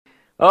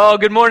Oh,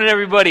 good morning,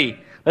 everybody.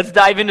 Let's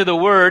dive into the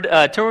Word.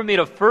 Turn with me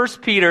to 1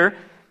 Peter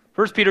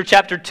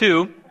chapter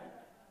 2.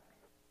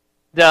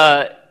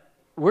 We're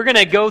going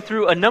to go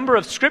through a number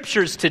of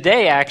scriptures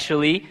today,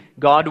 actually,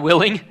 God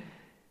willing.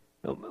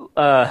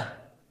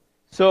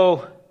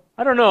 So,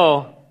 I don't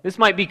know. This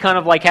might be kind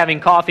of like having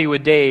coffee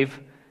with Dave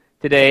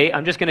today.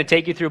 I'm just going to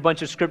take you through a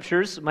bunch of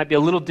scriptures. It might be a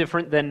little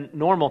different than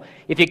normal.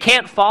 If you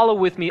can't follow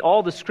with me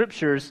all the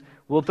scriptures,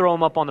 we'll throw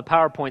them up on the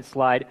PowerPoint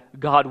slide,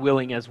 God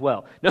willing as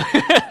well. No,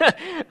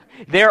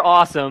 they're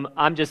awesome.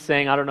 I'm just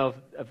saying, I don't know.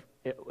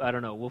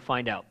 We'll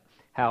find out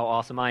how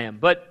awesome I am.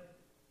 But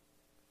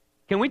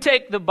can we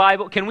take the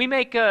Bible? Can we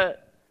make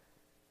that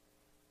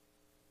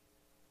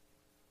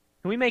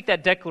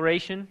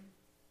declaration?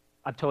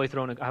 I'm totally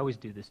throwing. I always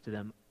do this to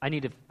them. I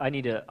need to.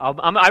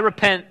 I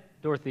repent,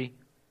 Dorothy.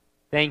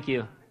 Thank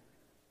you.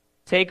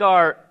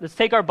 Let's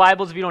take our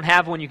Bibles. If you don't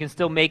have one, you can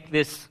still make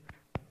this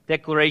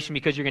declaration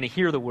because you're going to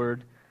hear the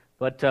word.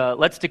 But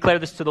let's declare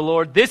this to the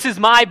Lord. This is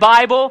my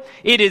Bible.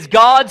 It is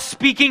God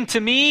speaking to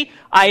me.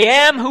 I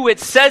am who it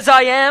says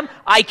I am.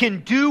 I can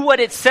do what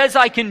it says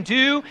I can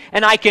do,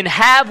 and I can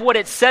have what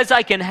it says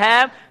I can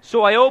have.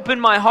 So I open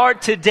my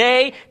heart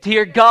today to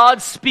hear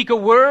God speak a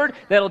word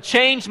that'll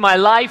change my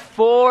life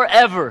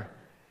forever.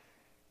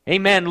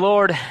 Amen.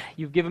 Lord,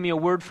 you've given me a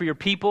word for your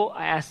people.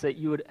 I ask that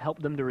you would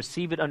help them to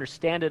receive it,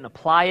 understand it, and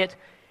apply it.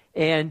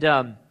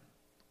 And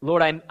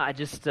Lord, I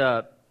just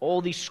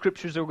all these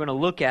scriptures that we're going to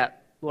look at,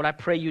 Lord, I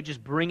pray you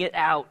just bring it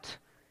out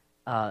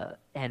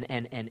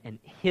and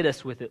hit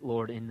us with it,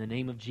 Lord, in the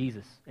name of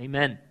Jesus.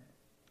 Amen.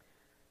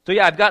 So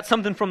yeah, I've got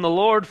something from the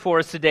Lord for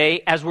us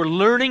today as we're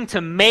learning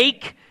to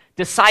make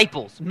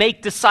disciples.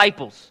 Make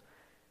disciples.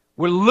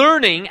 We're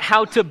learning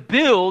how to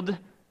build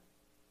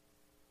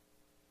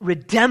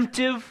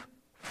redemptive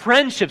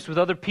friendships with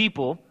other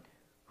people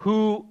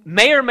who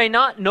may or may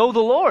not know the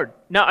Lord.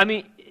 Now, I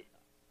mean,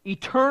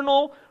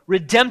 eternal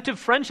redemptive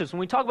friendships. When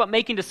we talk about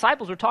making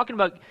disciples, we're talking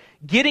about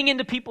getting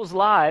into people's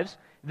lives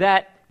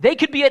that they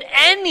could be at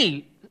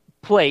any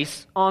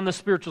place on the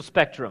spiritual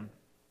spectrum.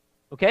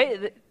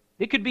 Okay?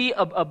 It could be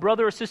a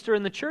brother or sister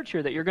in the church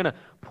here that you're going to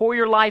pour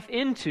your life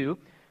into.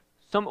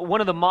 One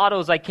of the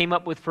mottos I came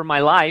up with for my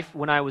life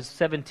when I was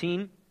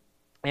 17,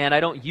 and I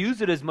don't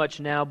use it as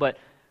much now, but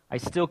I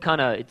still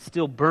it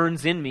still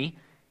burns in me,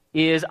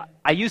 is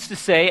I used to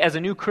say as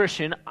a new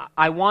Christian,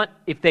 I want,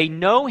 if they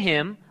know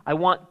him, I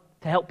want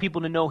to help people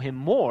to know him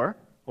more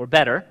or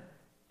better,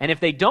 and if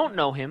they don't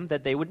know him,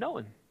 that they would know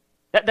him.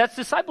 That's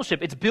discipleship.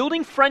 It's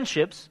building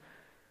friendships,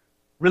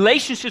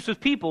 relationships with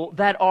people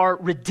that are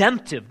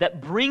redemptive, that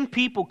bring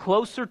people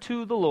closer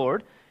to the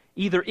Lord,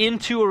 either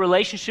into a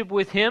relationship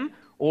with him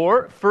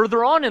or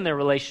further on in their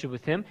relationship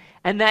with him,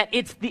 and that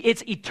it's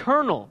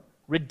eternal,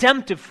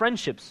 redemptive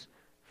friendships.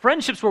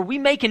 Friendships where we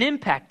make an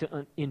impact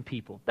in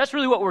people. That's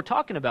really what we're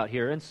talking about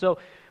here. And so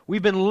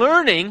we've been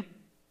learning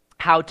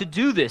how to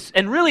do this.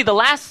 And really the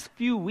last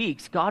few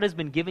weeks, God has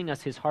been giving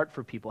us his heart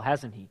for people,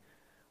 hasn't he?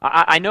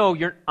 I know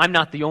I'm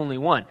not the only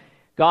one.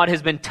 God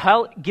has been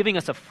giving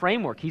us a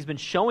framework. He's been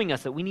showing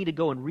us that we need to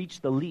go and reach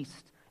the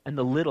least and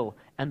the little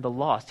and the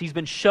lost. He's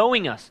been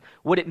showing us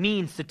what it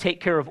means to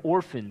take care of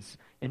orphans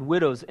and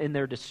widows in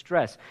their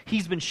distress.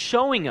 He's been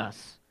showing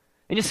us.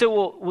 And you say,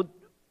 well,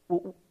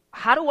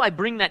 how do I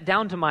bring that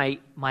down to my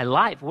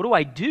life? What do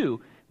I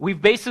do?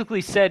 We've basically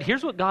said,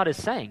 here's what God is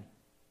saying.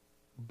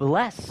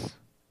 Bless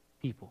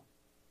people.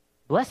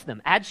 Bless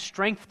them. Add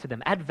strength to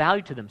them. Add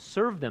value to them.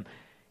 Serve them.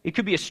 It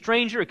could be a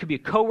stranger. It could be a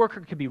coworker.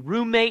 It could be a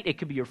roommate. It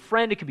could be your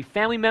friend. It could be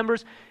family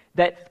members.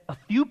 That a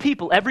few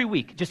people every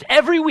week, just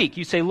every week,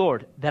 you say,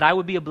 Lord, that I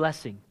would be a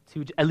blessing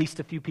to at least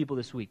a few people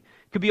this week.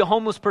 It could be a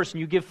homeless person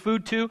you give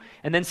food to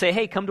and then say,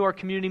 hey, come to our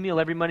community meal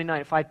every Monday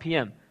night at 5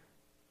 p.m.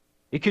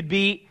 It could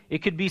be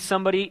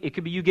somebody. It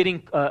could be you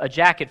getting a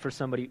jacket for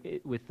somebody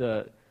with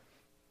the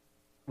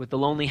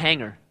lonely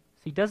hanger.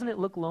 See, doesn't it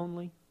look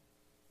lonely?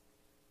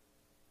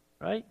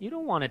 Right? You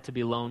don't want it to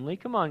be lonely.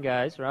 Come on,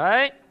 guys.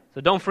 Right? So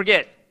don't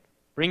forget.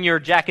 Bring your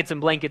jackets and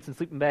blankets and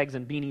sleeping bags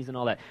and beanies and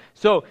all that.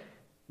 So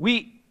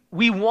we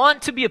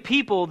want to be a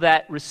people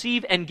that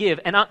receive and give.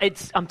 And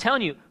I'm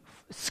telling you,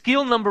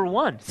 skill number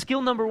one.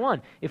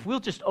 If we'll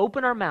just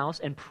open our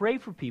mouths and pray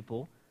for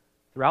people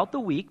throughout the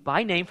week,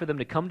 by name, for them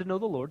to come to know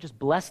the Lord, just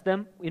bless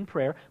them in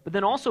prayer, but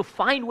then also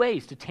find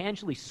ways to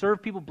tangibly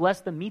serve people,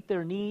 bless them, meet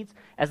their needs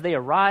as they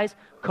arise.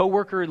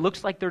 Coworker, it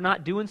looks like they're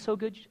not doing so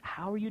good.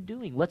 How are you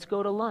doing? Let's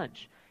go to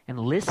lunch and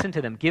listen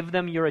to them. Give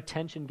them your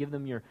attention. Give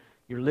them your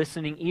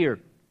listening ear.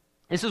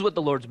 This is what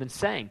the Lord's been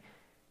saying.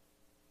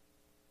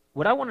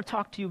 What I want to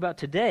talk to you about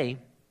today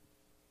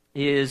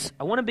is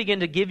I want to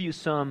begin to give you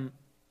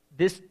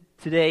this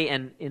today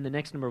and in the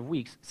next number of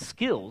weeks,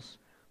 skills,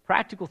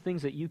 practical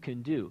things that you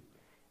can do.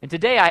 And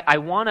today I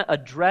want to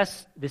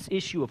address this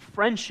issue of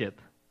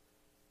friendship.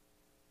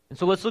 And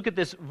so let's look at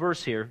this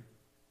verse here.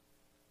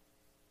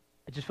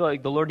 I just feel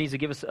like the Lord needs to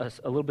give us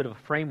a little bit of a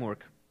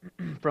framework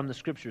from the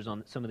scriptures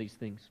on some of these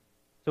things.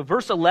 So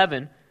verse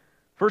 11,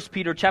 1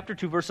 Peter chapter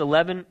 2, verse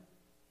 11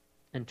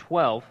 and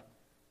 12,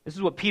 this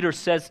is what Peter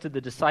says to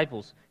the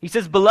disciples. He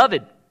says,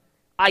 Beloved,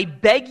 I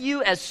beg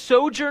you as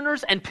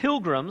sojourners and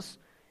pilgrims,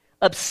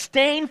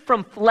 abstain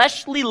from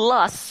fleshly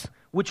lusts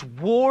which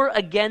war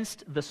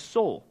against the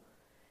soul,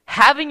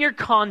 having your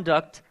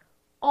conduct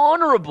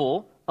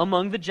honorable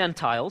among the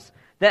Gentiles,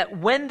 that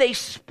when they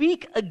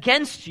speak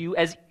against you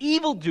as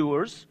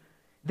evildoers,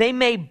 they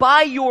may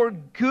by your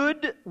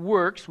good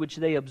works which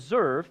they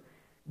observe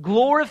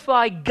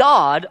glorify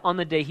God on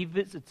the day he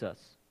visits us,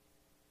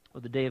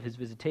 or the day of his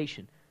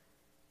visitation.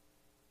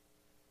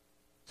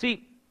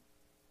 See,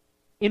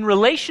 in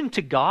relation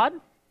to God,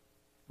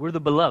 we're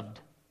the beloved.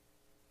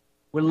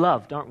 We're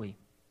loved, aren't we?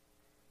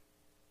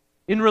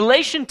 In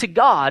relation to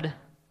God,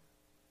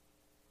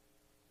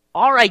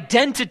 our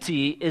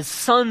identity is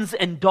sons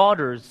and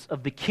daughters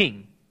of the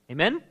King.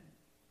 Amen?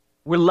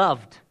 We're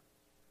loved.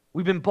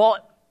 We've been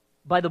bought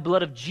by the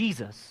blood of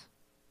Jesus.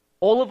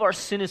 All of our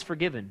sin is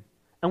forgiven.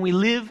 And we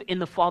live in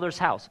the Father's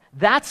house.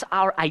 That's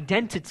our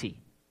identity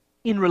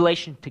in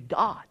relation to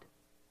God.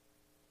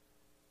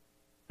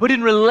 But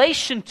in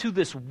relation to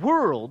this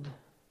world,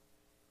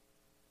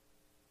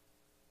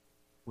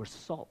 we're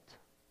salt.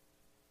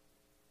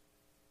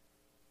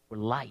 We're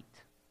light.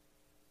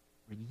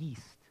 We're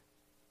yeast.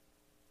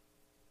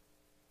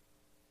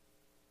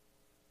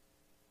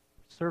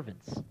 We're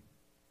servants.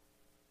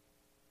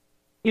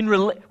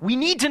 We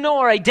need to know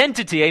our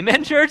identity.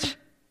 Amen, church?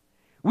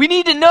 We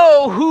need to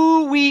know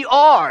who we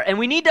are. And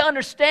we need to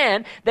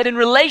understand that in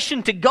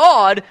relation to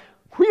God,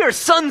 we are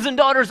sons and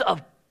daughters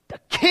of the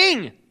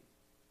King.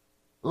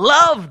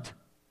 Loved.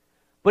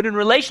 But in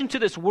relation to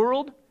this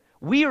world,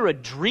 we are a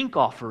drink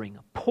offering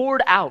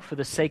poured out for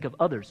the sake of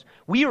others.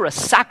 We are a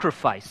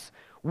sacrifice.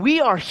 We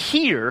are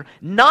here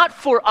not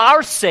for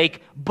our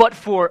sake, but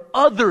for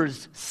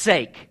others'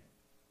 sake.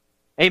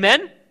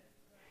 Amen?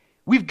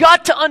 We've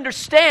got to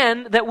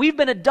understand that we've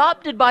been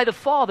adopted by the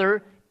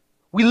Father.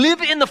 We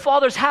live in the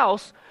Father's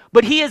house,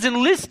 but He has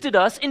enlisted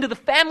us into the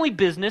family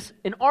business,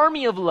 an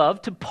army of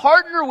love, to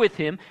partner with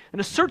Him in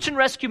a search and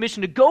rescue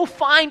mission to go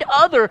find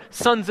other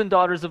sons and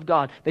daughters of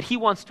God that He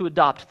wants to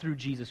adopt through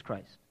Jesus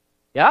Christ.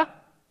 Yeah?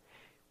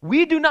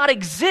 We do not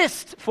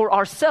exist for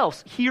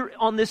ourselves here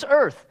on this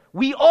earth.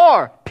 We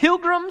are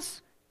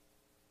pilgrims,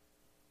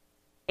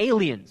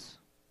 aliens.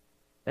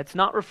 That's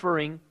not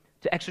referring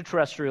to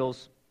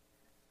extraterrestrials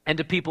and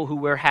to people who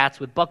wear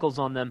hats with buckles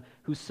on them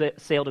who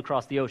sailed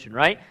across the ocean,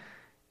 right?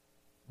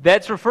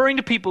 That's referring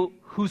to people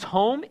whose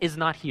home is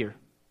not here.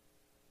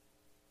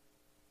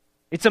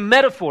 It's a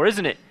metaphor,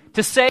 isn't it?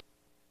 To say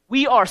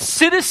we are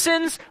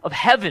citizens of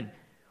heaven.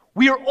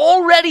 We are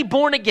already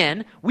born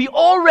again. We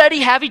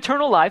already have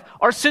eternal life.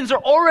 Our sins are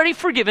already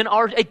forgiven.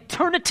 Our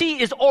eternity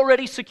is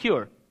already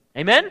secure.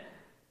 Amen?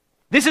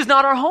 This is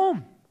not our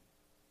home.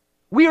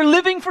 We are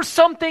living for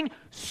something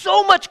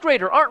so much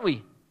greater, aren't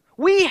we?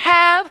 We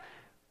have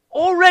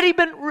already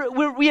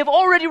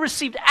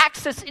received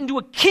access into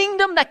a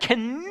kingdom that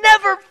can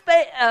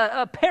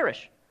never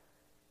perish,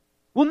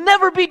 will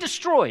never be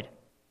destroyed.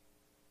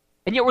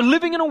 And yet we're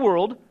living in a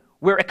world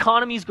where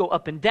economies go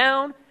up and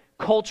down,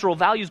 cultural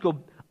values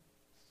go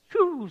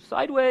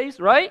sideways,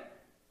 right?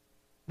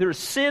 There's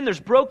sin, there's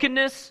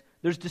brokenness,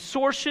 there's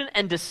distortion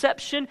and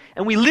deception,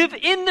 and we live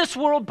in this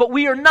world, but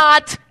we are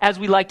not, as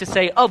we like to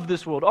say, of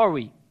this world, are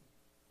we?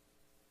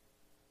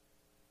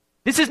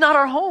 This is not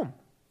our home.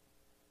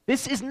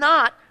 This is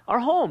not our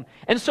home.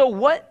 And so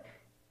what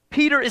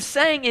Peter is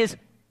saying is,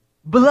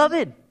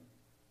 beloved,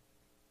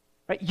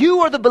 right?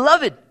 You are the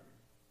beloved.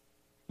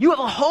 You have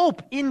a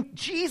hope in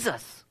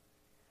Jesus.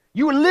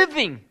 You are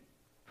living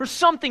for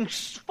something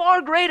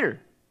far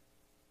greater.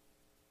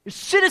 You're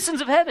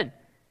citizens of heaven.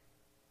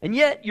 And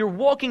yet you're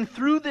walking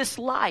through this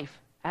life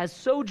as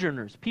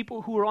sojourners,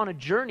 people who are on a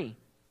journey,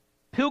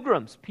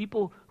 pilgrims,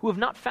 people who have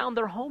not found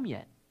their home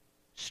yet,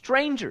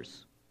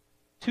 strangers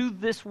to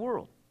this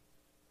world.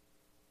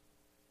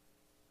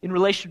 In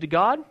relation to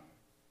God,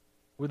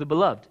 we're the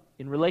beloved.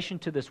 In relation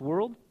to this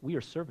world, we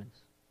are servants.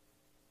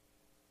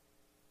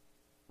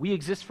 We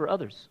exist for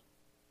others.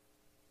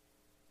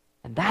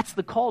 And that's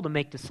the call to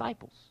make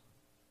disciples.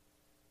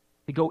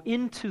 To go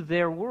into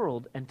their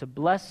world and to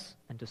bless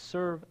and to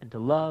serve and to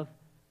love,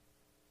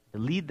 to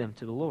lead them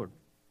to the Lord.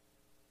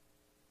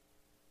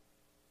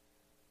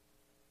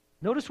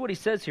 Notice what he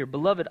says here.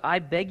 Beloved, I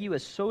beg you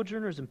as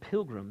sojourners and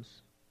pilgrims,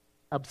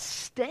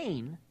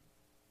 abstain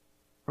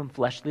from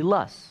fleshly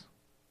lusts.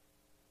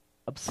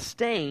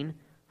 Abstain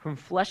from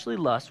fleshly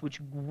lusts which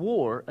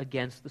war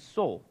against the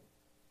soul,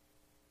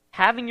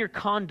 having your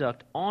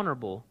conduct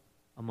honorable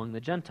among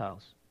the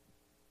Gentiles.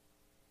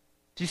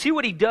 Do you see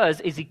what he does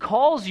is he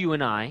calls you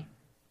and I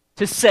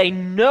to say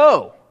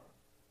no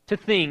to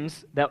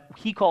things that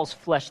he calls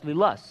fleshly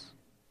lusts.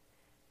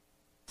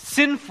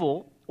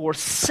 Sinful or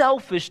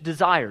selfish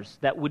desires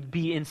that would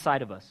be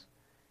inside of us.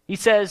 He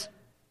says,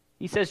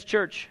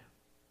 church,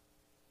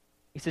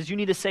 he says you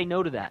need to say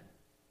no to that.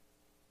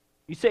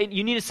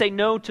 You need to say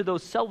no to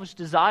those selfish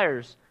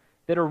desires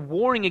that are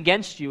warring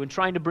against you and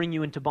trying to bring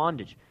you into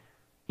bondage.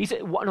 He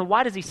said,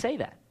 why does he say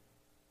that?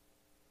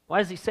 Why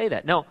does he say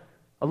that? Now,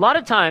 a lot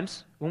of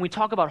times when we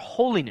talk about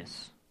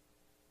holiness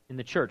in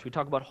the church, we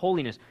talk about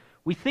holiness,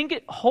 we think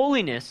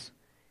holiness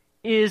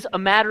is a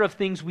matter of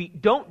things we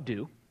don't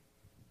do.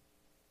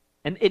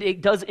 And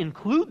it does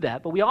include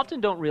that, but we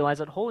often don't realize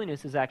that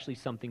holiness is actually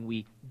something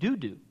we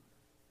do.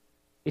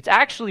 It's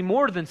actually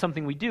more than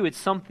something we do, it's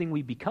something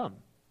we become.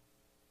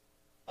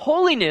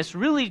 Holiness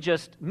really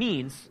just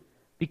means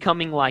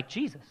becoming like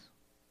Jesus.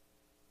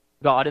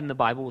 God in the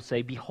Bible will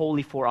say, "Be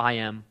holy, for I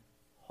am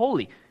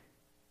holy."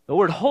 The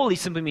word holy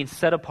simply means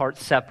set apart,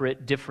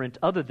 separate, different,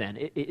 other than.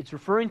 It's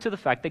referring to the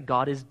fact that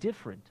God is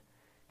different,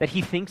 that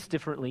he thinks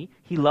differently,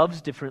 he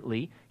loves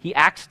differently, he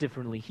acts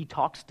differently, he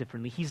talks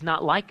differently. He's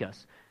not like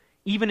us.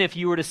 Even if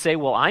you were to say,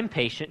 well, I'm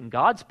patient and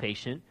God's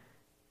patient,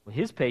 well,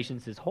 his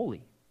patience is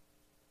holy.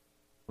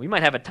 We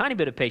might have a tiny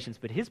bit of patience,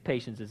 but his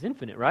patience is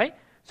infinite, right?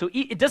 So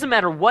it doesn't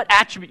matter what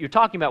attribute you're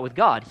talking about with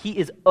God, he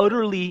is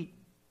utterly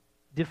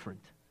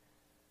different.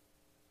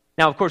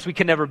 Now, of course, we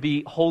can never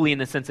be holy in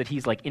the sense that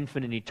he's like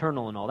infinite and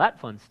eternal and all that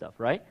fun stuff,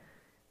 right?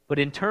 But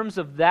in terms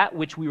of that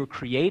which we were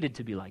created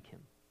to be like him,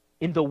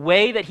 in the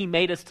way that he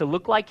made us to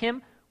look like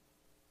him,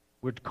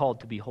 we're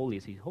called to be holy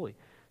as he's holy.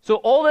 So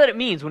all that it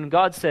means when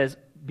God says,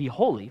 "Be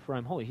holy, for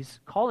I'm holy," he's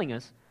calling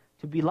us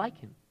to be like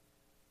him.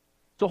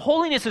 So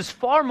holiness is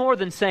far more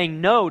than saying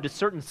no to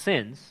certain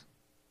sins.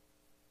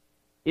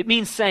 It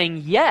means saying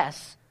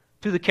yes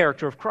to the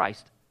character of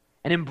Christ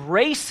and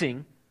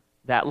embracing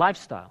that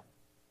lifestyle.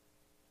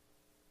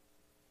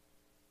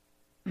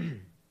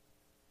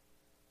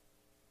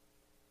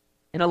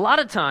 And a lot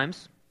of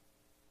times,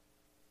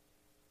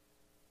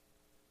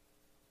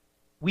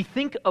 we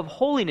think of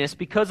holiness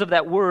because of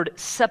that word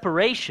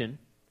separation.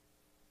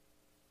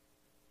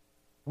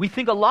 We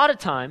think a lot of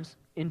times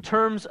in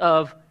terms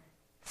of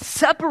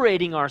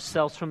separating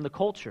ourselves from the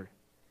culture,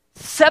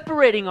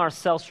 separating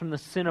ourselves from the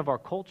sin of our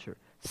culture,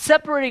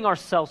 separating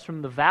ourselves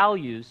from the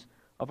values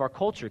of our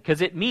culture,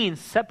 because it means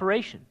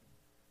separation.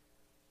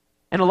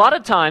 And a lot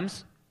of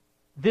times,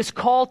 this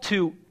call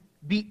to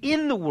be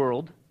in the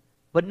world,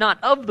 but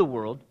not of the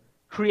world,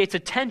 creates a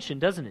tension,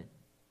 doesn't it?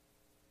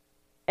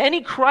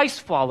 Any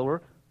Christ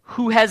follower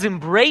who has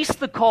embraced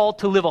the call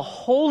to live a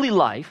holy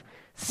life,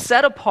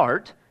 set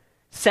apart,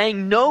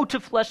 saying no to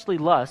fleshly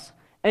lusts,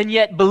 and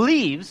yet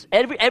believes,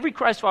 every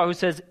Christ follower who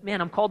says, man,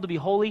 I'm called to be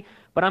holy,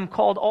 but I'm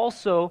called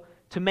also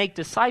to make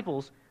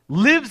disciples,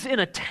 lives in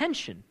a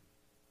tension.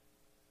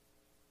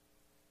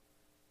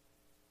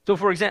 So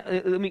for example,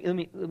 let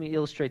me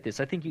illustrate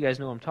this. I think you guys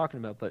know what I'm talking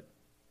about, but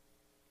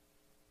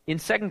in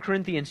 2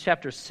 Corinthians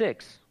chapter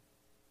 6,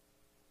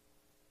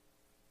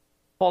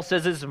 Paul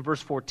says this in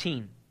verse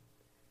 14.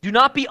 "Do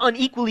not be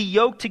unequally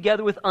yoked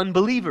together with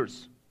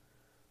unbelievers.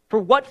 For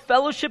what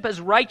fellowship has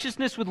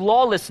righteousness with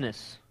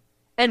lawlessness?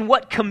 And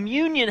what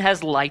communion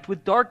has light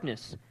with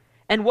darkness?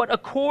 And what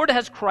accord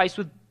has Christ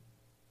with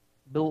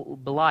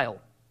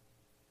Belial?"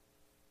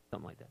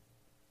 Something like that.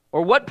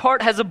 "Or what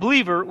part has a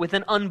believer with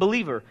an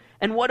unbeliever?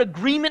 And what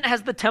agreement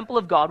has the temple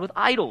of God with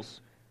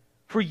idols?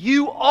 For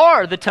you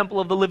are the temple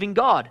of the living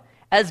God.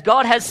 As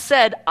God has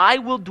said, I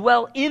will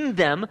dwell in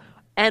them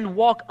and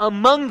walk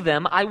among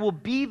them. I will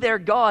be their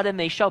God, and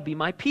they shall be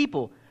my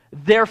people.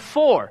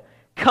 Therefore,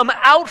 come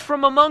out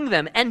from among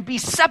them and be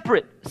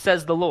separate,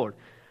 says the Lord.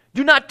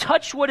 Do not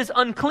touch what is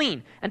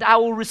unclean, and I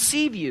will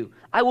receive you.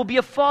 I will be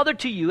a father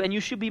to you, and you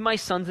shall be my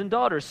sons and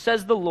daughters,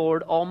 says the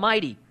Lord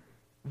Almighty.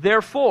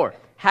 Therefore,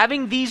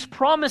 having these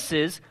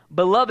promises,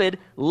 beloved,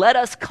 let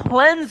us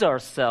cleanse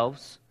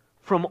ourselves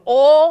from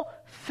all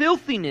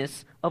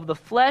filthiness of the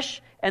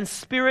flesh and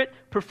spirit,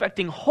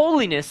 perfecting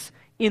holiness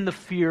in the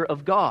fear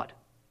of God."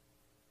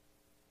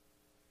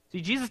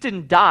 See, Jesus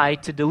didn't die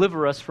to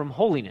deliver us from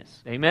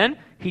holiness. Amen?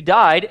 He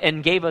died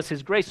and gave us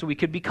his grace so we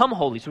could become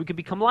holy, so we could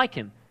become like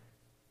him.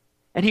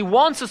 And he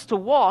wants us to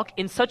walk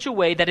in such a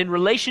way that in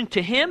relation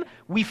to him,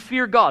 we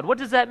fear God. What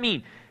does that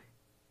mean?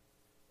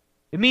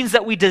 It means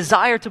that we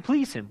desire to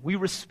please him. We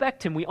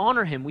respect him. We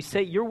honor him. We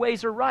say, your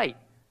ways are right.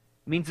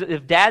 It means that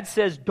if dad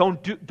says,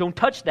 don't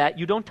touch that,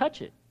 you don't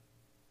touch it.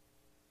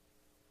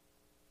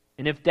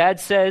 And if dad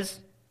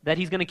says that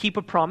he's going to keep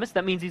a promise,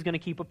 that means he's going to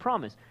keep a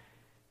promise.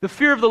 The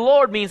fear of the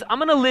Lord means I'm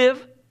going to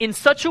live in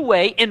such a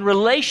way in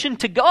relation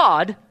to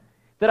God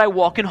that I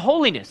walk in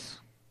holiness.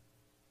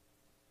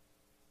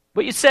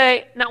 But you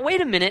say, now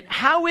wait a minute,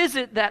 how is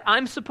it that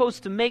I'm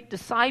supposed to make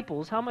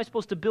disciples? How am I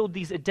supposed to build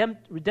these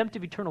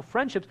redemptive eternal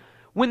friendships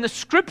when the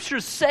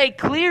scriptures say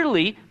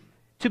clearly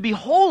to be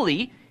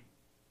holy?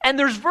 And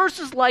there's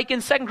verses like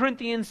in 2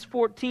 Corinthians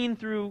 14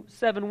 through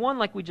 7:1,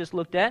 like we just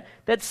looked at,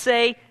 that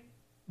say,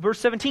 verse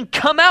 17,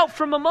 come out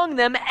from among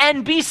them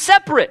and be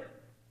separate.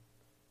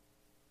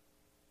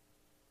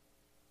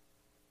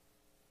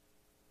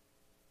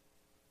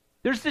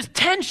 There's this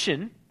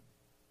tension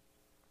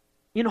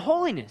in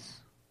holiness.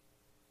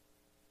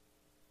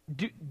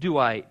 Do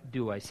I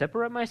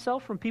separate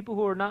myself from people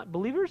who are not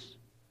believers?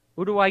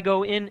 Or do I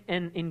go in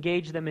and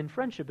engage them in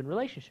friendship and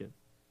relationship?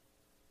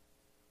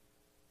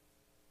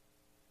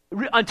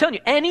 I'm telling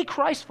you, any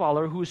Christ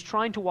follower who is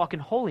trying to walk in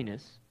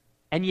holiness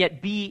and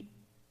yet be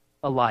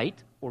a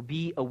light or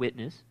be a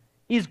witness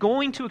is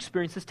going to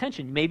experience this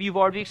tension. Maybe you've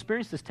already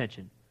experienced this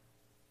tension.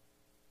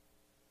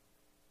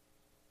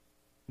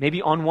 Maybe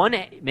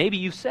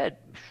you've said,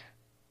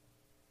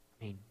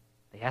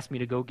 They ask me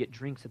to go get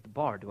drinks at the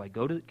bar. Do I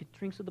go to get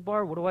drinks at the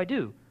bar? What do I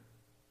do?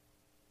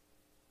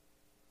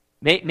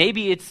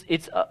 Maybe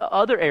it's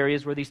other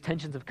areas where these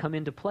tensions have come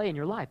into play in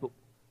your life.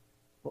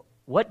 But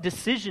what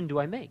decision do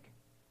I make?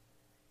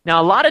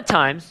 Now, a lot of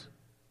times,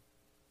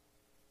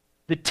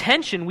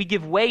 we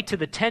give way to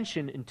the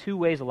tension in two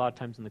ways a lot of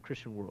times in the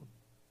Christian world.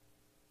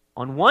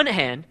 On one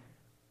hand,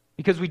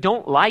 because we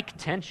don't like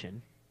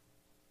tension,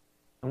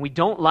 and we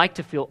don't like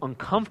to feel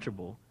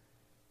uncomfortable,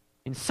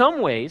 in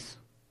some ways,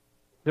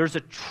 there's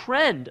a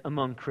trend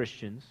among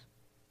Christians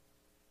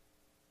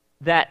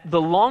that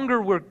the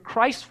longer we're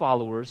Christ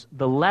followers,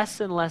 the less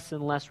and less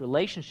and less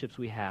relationships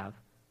we have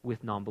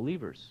with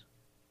non-believers.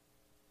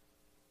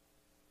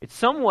 It's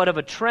somewhat of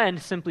a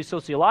trend, simply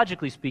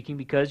sociologically speaking,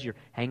 because you're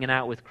hanging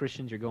out with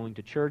Christians, you're going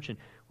to church, and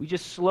we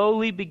just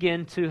slowly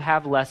begin to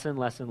have less and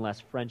less and less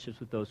friendships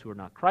with those who are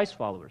not Christ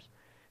followers.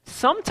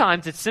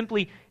 Sometimes it's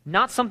simply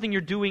not something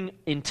you're doing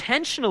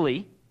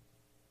intentionally,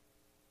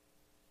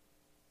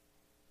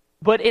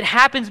 but it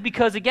happens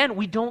because, again,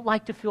 we don't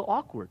like to feel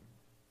awkward.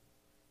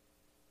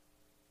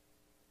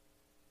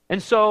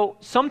 And so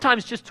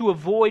sometimes just to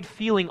avoid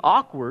feeling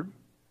awkward,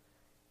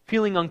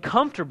 feeling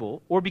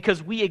uncomfortable, or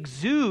because we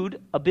exude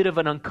a bit of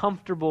an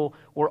uncomfortable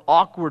or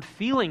awkward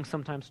feeling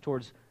sometimes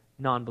towards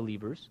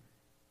non-believers,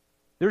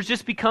 there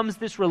just becomes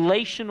this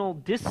relational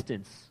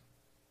distance.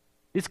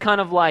 It's kind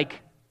of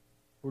like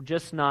we're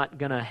just not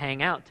going to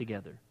hang out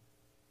together.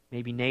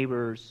 Maybe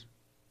neighbors,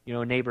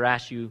 a neighbor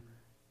asks you,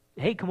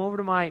 hey, come over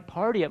to my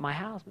party at my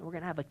house. We're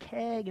going to have a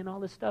keg and all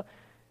this stuff.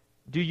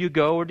 Do you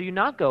go or do you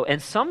not go?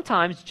 And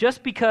sometimes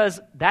just because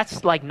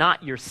that's like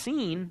not your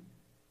scene,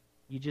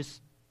 you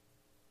just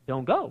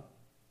don't go.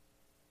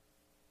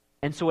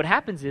 And so what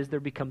happens is there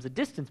becomes a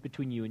distance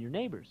between you and your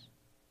neighbors,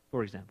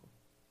 for example.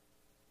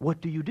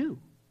 What do you do?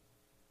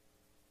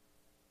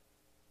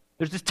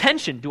 There's this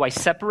tension. Do I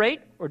separate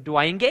or do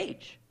I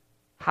engage?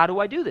 How do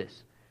I do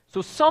this?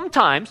 So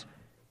sometimes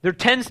there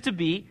tends to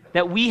be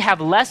that we have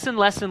less and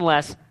less and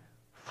less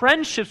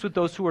friendships with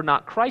those who are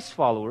not Christ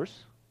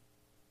followers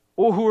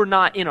or who are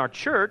not in our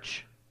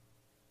church.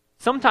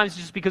 Sometimes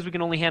just because we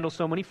can only handle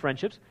so many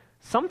friendships.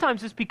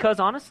 Sometimes it's because,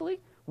 honestly,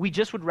 we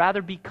just would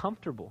rather be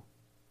comfortable.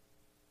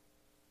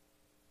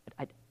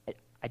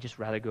 I'd just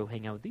rather go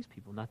hang out with these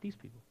people, not these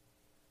people.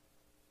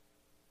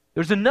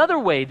 There's another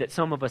way that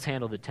some of us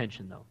handle the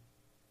tension, though.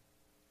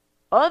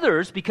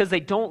 Others, because they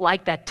don't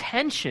like that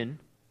tension,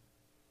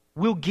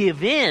 will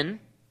give in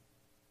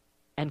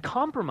and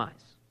compromise.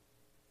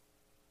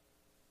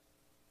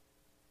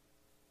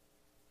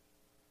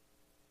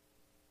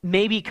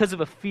 Maybe because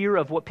of a fear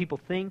of what people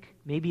think,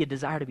 maybe a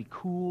desire to be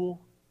cool,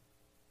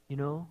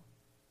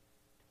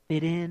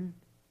 fit in.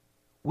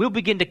 We'll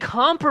begin to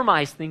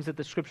compromise things that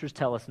the Scriptures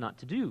tell us not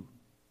to do.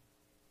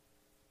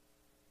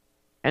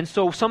 And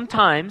so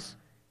sometimes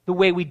the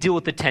way we deal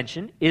with the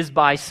tension is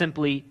by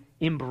simply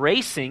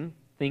embracing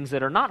things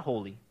that are not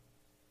holy.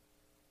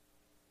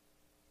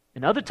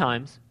 And other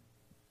times,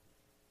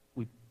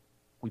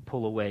 we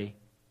pull away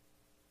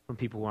from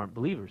people who aren't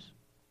believers.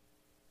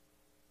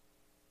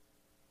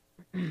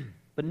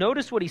 But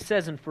notice what he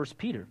says in 1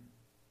 Peter.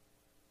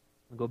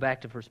 I'll go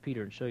back to 1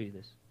 Peter and show you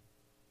this.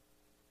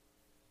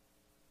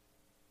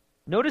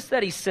 Notice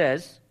that he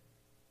says,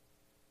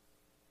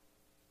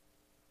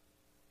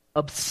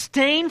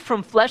 abstain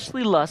from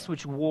fleshly lusts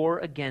which war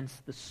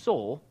against the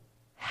soul,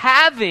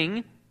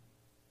 having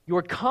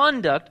your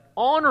conduct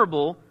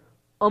honorable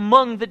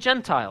among the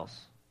Gentiles.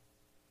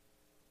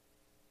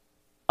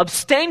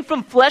 Abstain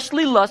from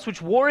fleshly lusts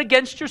which war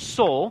against your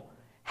soul,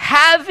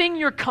 having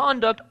your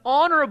conduct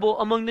honorable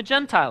among the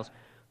Gentiles.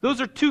 Those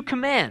are two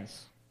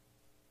commands.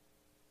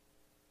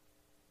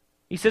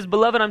 He says,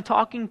 beloved, I'm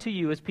talking to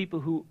you as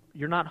people who,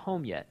 you're not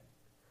home yet.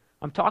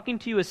 I'm talking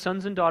to you as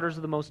sons and daughters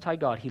of the Most High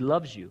God. He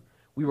loves you.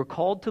 We were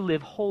called to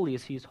live holy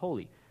as He is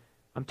holy.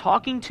 I'm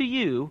talking to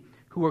you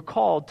who are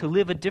called to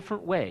live a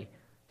different way,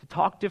 to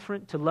talk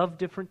different, to love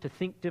different, to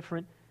think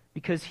different,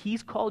 because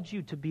He's called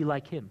you to be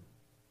like Him.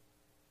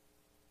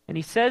 And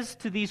He says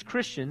to these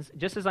Christians,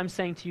 just as I'm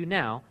saying to you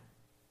now,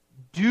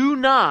 do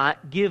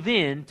not give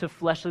in to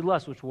fleshly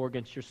lusts which war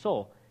against your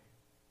soul,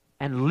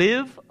 and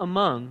live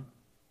among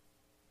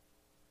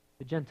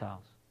the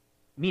Gentiles,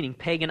 meaning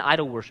pagan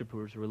idol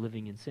worshipers who are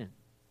living in sin.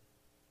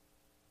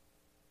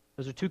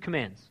 Those are two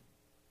commands.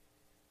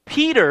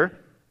 Peter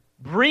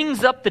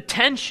brings up the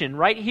tension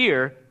right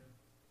here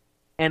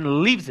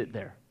and leaves it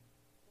there.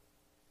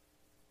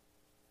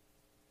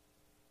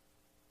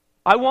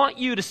 I want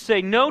you to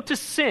say no to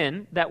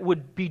sin that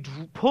would be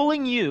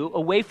pulling you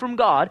away from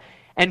God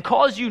and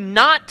cause you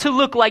not to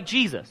look like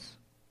Jesus.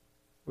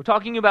 We're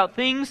talking about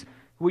things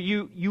where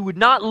you would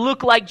not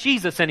look like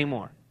Jesus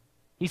anymore.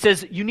 He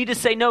says you need to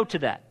say no to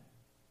that.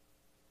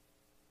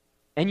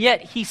 And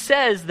yet he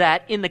says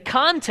that in the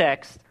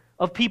context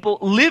of people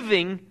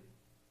living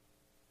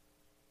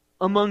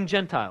among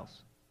Gentiles,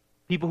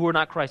 people who are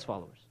not Christ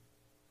followers.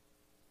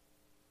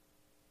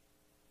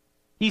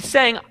 He's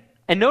saying,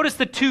 and notice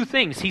the two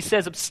things. He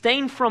says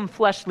abstain from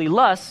fleshly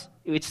lusts,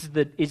 which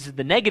is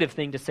the negative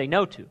thing to say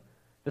no to.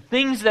 The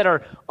things that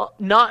are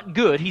not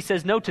good, he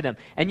says no to them.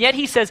 And yet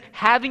he says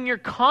having your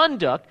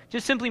conduct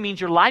just simply means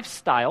your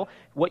lifestyle,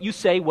 what you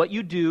say, what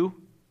you do,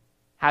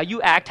 how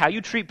you act, how you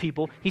treat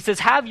people. He says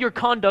have your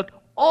conduct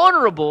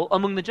honorable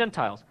among the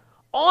Gentiles.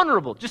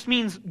 Honorable just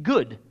means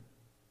good.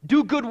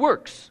 Do good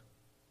works.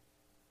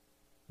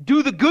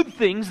 Do the good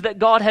things that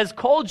God has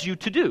called you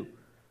to do.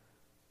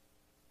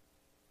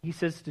 He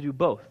says to do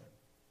both.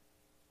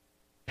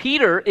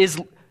 Peter is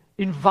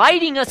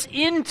inviting us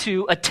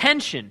into a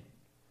tension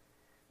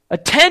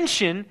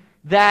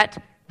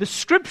that the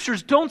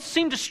Scriptures don't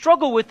seem to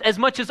struggle with as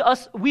much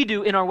as we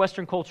do in our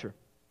Western culture.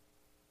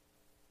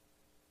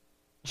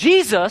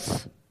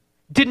 Jesus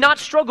did not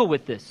struggle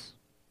with this.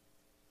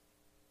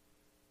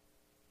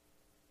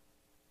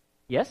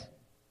 Yes?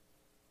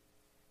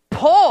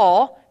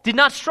 Paul did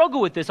not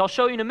struggle with this. I'll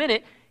show you in a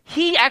minute.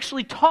 He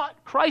actually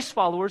taught Christ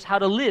followers how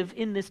to live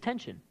in this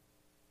tension.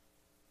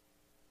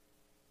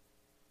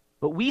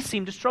 But we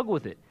seem to struggle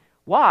with it.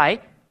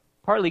 Why?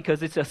 Partly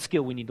because it's a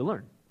skill we need to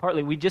learn.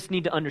 Partly we just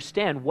need to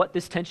understand what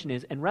this tension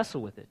is and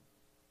wrestle with it.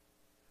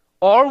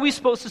 Are we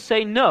supposed to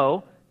say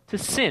no to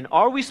sin?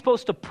 Are we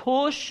supposed to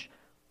push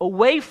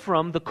away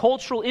from the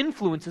cultural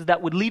influences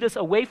that would lead us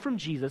away from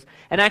Jesus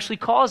and actually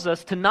cause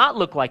us to not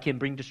look like him,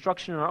 bring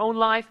destruction in our own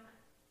life,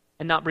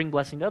 and not bring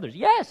blessing to others?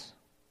 Yes.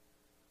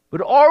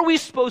 But are we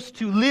supposed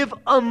to live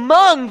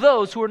among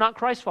those who are not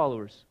Christ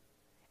followers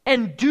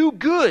and do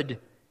good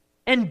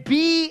and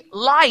be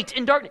light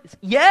in darkness?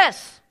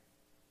 Yes.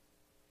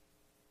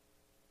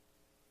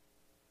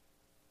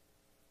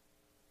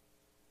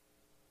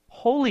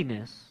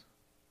 Holiness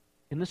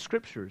in the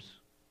Scriptures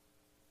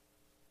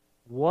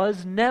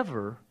was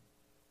never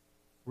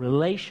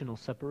relational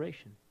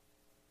separation.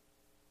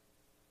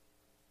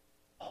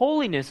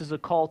 Holiness is a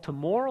call to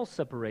moral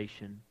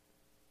separation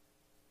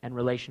and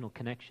relational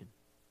connection.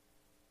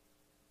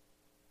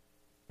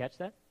 Catch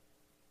that?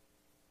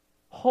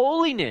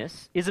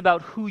 Holiness is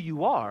about who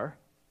you are.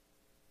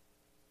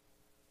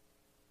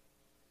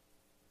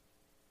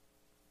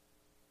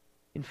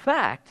 In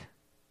fact,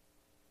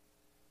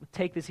 we'll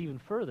take this even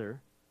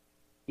further.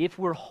 If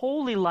we're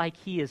holy like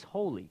he is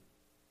holy,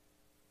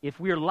 if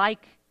we're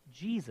like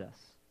Jesus,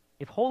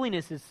 if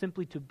holiness is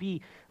simply to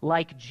be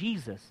like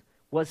Jesus,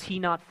 was he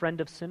not friend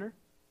of sinner?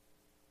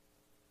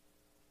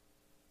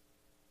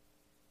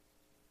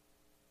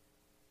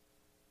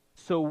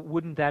 So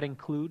wouldn't that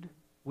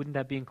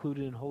be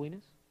included in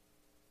holiness?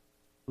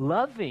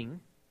 Loving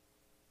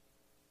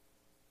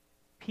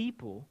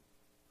people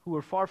who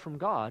are far from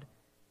God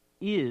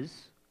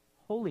is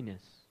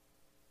holiness.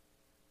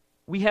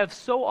 We have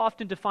so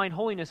often defined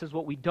holiness as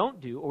what we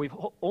don't do, or we've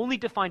only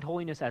defined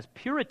holiness as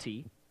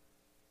purity,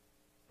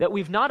 that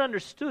we've not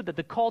understood that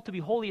the call to be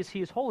holy as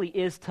he is holy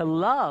is to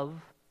love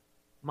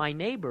my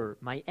neighbor,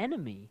 my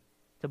enemy,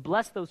 to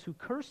bless those who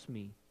curse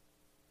me.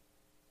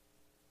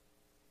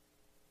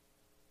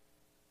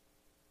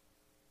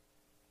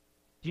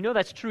 Do you know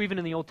that's true even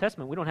in the Old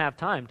Testament? I don't have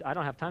time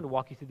to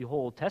walk you through the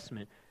whole Old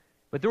Testament.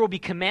 But there will be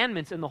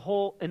commandments in the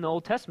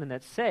Old Testament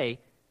that say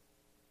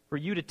for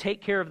you to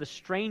take care of the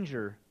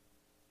stranger,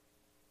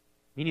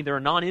 meaning they're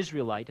a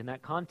non-Israelite in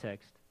that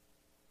context.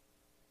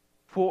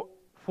 For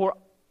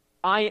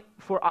I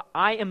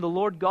am the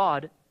Lord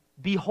God,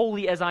 be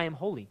holy as I am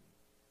holy.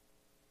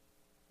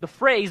 The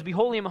phrase, be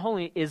holy as I am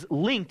holy, is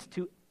linked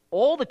to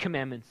all the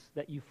commandments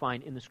that you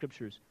find in the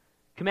Scriptures.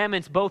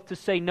 Commandments both to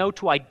say no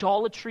to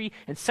idolatry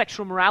and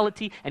sexual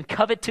morality and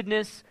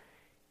covetousness,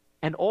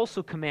 and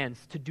also commands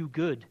to do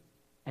good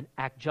and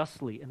act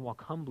justly and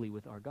walk humbly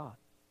with our God.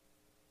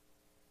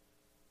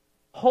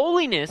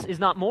 Holiness is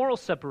not moral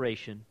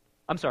separation.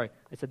 I'm sorry,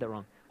 I said that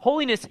wrong.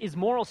 Holiness is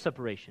moral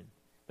separation,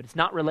 but it's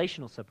not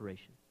relational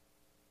separation.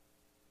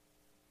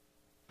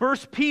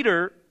 First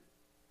Peter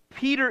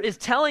is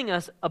telling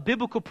us a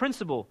biblical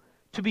principle,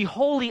 to be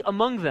holy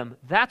among them.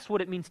 That's what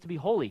it means to be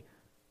holy.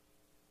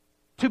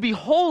 To be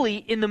holy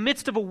in the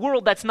midst of a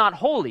world that's not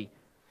holy,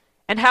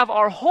 and have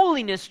our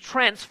holiness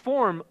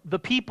transform the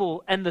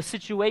people and the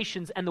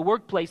situations and the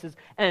workplaces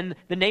and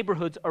the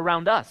neighborhoods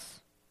around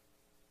us.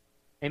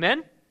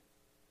 Amen?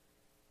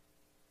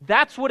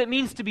 That's what it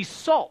means to be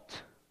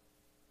salt.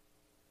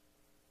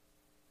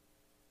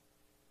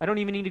 I don't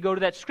even need to go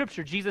to that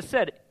scripture. Jesus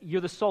said,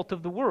 you're the salt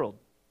of the world.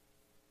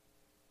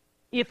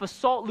 If a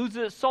salt loses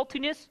its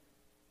saltiness,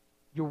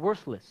 you're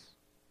worthless.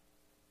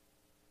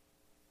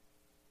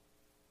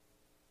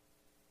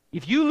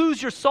 If you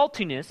lose your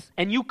saltiness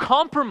and you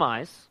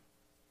compromise,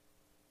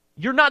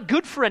 you're not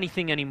good for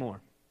anything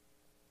anymore.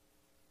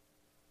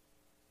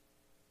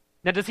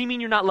 Now, does he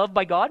mean you're not loved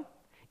by God?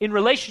 In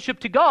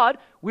relationship to God,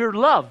 we're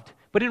loved.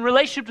 But in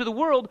relationship to the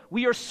world,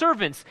 we are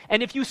servants.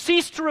 And if you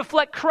cease to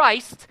reflect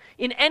Christ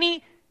in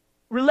any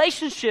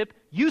relationship,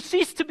 you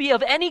cease to be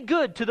of any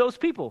good to those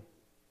people.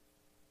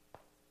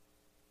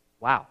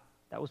 Wow,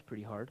 that was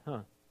pretty hard, huh?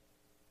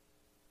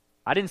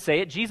 I didn't say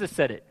it, Jesus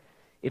said it.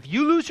 If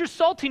you lose your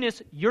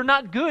saltiness, you're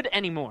not good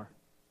anymore.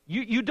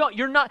 You're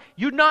not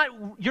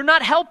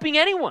helping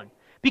anyone,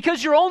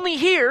 because you're only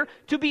here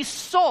to be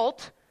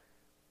salt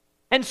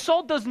And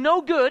salt does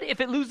no good if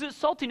it loses its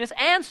saltiness,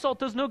 and salt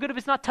does no good if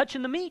it's not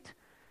touching the meat.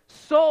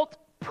 Salt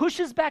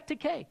pushes back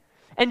decay.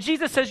 And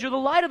Jesus says, you're the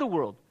light of the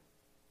world.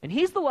 And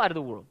he's the light of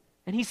the world.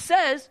 And he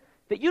says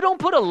that you don't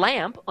put a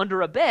lamp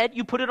under a bed,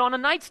 you put it on a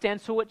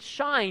nightstand so it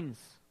shines.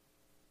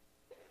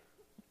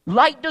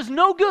 Light does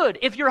no good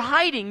if you're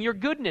hiding your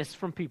goodness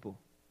from people,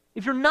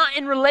 if you're not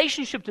in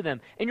relationship to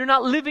them and you're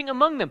not living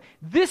among them.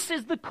 This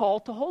is the call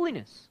to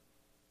holiness.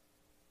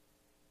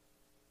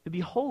 To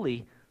be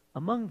holy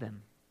among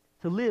them,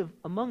 to live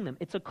among them.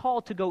 It's a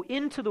call to go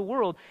into the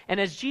world, and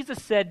as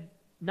Jesus said,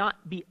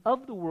 not be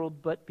of the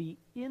world, but be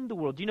in the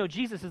world. You know,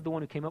 Jesus is the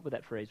one who came up with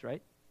that phrase,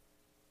 right?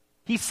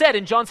 He said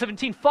in John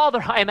 17,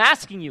 Father, I am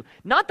asking you,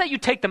 not that you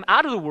take them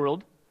out of the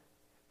world,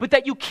 but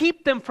that you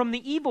keep them from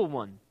the evil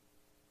one.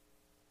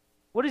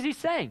 What is he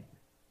saying?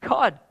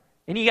 God.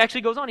 And he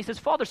actually goes on, he says,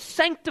 Father,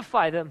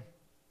 sanctify them.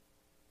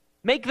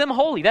 Make them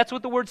holy. That's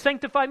what the word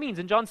sanctify means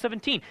in John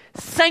 17.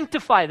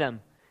 Sanctify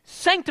them.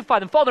 Sanctify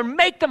them. Father,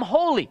 make them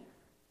holy.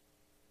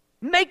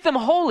 Make them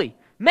holy.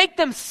 Make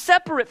them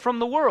separate from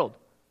the world.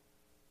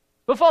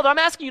 But Father, I'm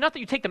asking you not that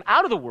you take them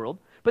out of the world,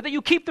 but that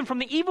you keep them from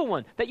the evil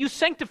one, that you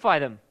sanctify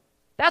them.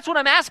 That's what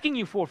I'm asking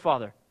you for,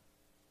 Father.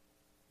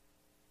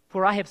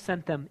 For I have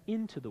sent them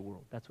into the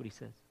world. That's what he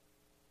says.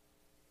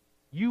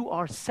 You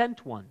are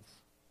sent ones,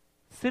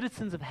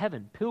 citizens of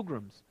heaven,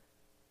 pilgrims,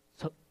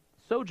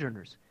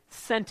 sojourners,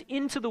 sent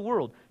into the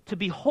world to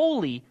be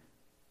holy,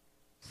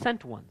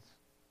 sent ones.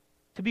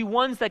 To be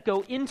ones that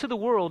go into the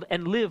world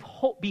and live,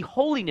 be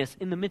holiness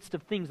in the midst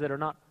of things that are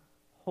not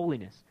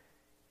holiness.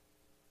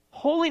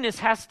 Holiness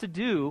has to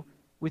do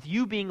with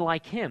you being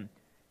like him.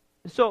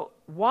 So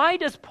why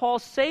does Paul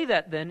say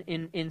that then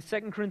in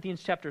 2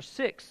 Corinthians chapter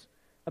 6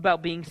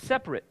 about being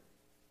separate?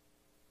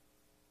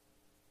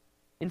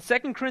 In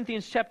 2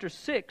 Corinthians chapter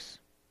 6,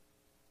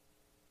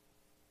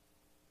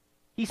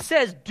 he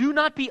says, do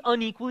not be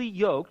unequally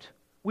yoked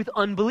with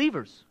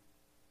unbelievers.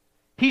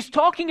 He's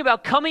talking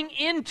about coming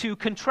into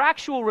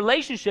contractual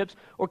relationships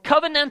or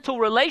covenantal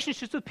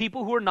relationships with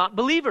people who are not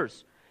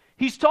believers.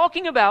 He's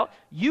talking about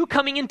you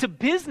coming into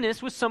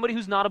business with somebody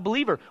who's not a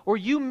believer, or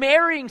you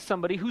marrying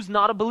somebody who's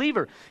not a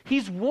believer.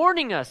 He's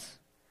warning us,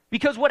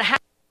 because what happens,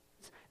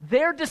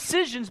 their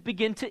decisions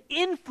begin to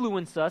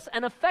influence us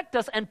and affect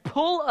us and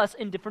pull us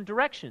in different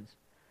directions.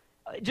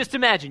 Just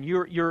imagine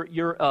you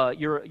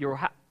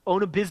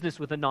own a business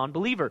with a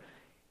non-believer.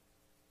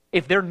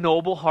 If they're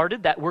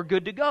noble-hearted, that we're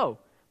good to go.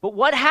 But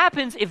what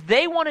happens if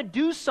they want to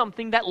do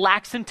something that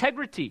lacks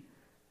integrity?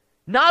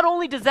 Not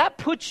only does that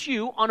put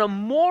you on a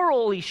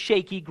morally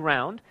shaky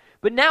ground,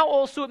 but now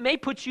also it may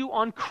put you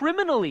on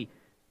criminally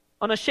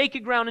on a shaky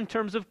ground in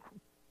terms of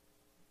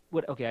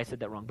what? Okay, I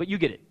said that wrong, but you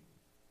get it.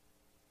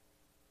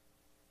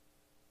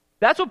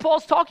 That's what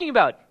Paul's talking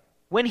about.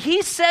 When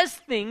he says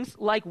things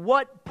like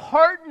what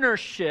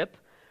partnership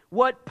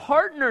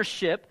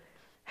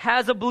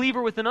has a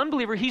believer with an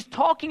unbeliever, he's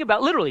talking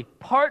about literally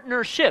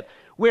partnership,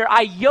 where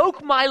I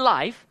yoke my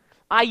life,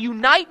 I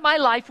unite my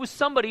life with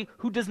somebody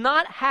who does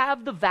not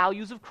have the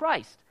values of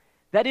Christ.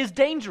 That is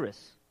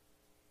dangerous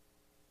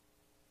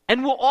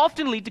and will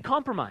often lead to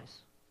compromise.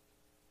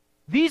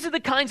 These are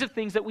the kinds of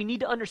things that we need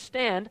to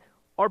understand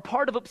are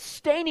part of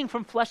abstaining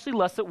from fleshly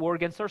lusts that war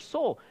against our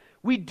soul.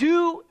 We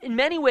do, in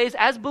many ways,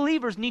 as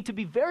believers, need to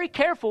be very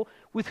careful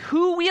with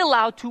who we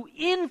allow to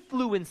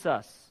influence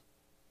us.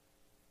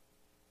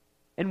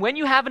 And when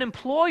you have an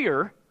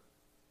employer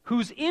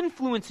who's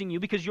influencing you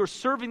because you're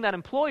serving that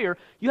employer,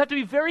 you have to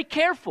be very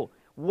careful.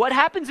 What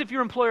happens if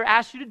your employer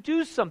asks you to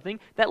do something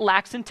that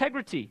lacks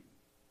integrity?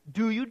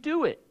 Do you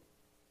do it?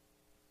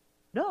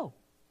 No.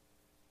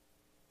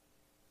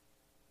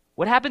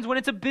 What happens when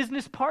it's a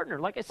business partner?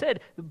 Like I said,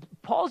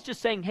 Paul's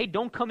just saying, hey,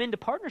 don't come into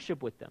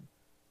partnership with them.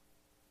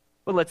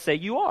 But let's say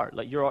you are.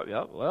 Like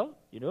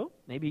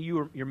maybe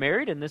you're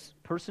married and this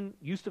person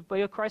used to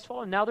be a Christ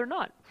follower and now they're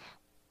not.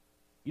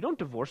 You don't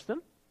divorce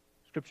them.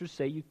 Scriptures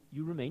say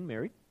you remain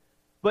married.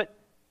 But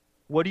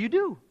what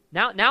do?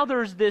 Now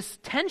there's this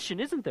tension,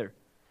 isn't there?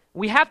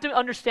 We have to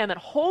understand that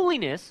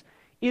holiness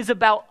is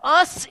about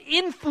us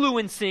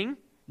influencing,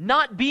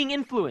 not being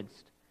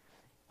influenced.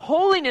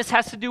 Holiness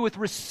has to do with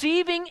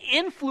receiving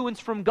influence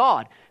from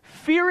God,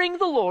 fearing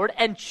the Lord,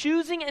 and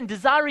choosing and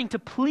desiring to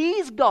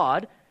please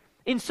God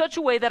in such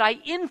a way that I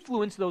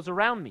influence those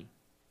around me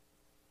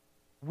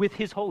with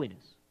His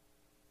holiness.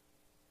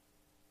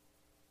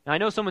 Now, I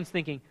know someone's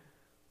thinking,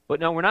 but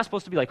no, we're not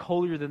supposed to be like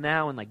holier than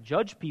thou and like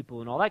judge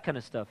people and all that kind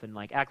of stuff and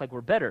like act like we're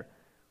better.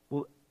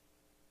 Well,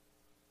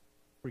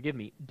 forgive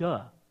me,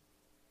 duh.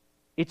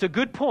 It's a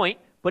good point,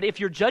 but if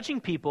you're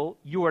judging people,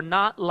 you are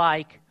not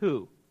like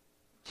who?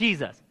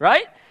 Jesus,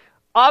 right?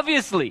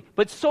 Obviously.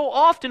 But so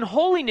often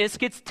holiness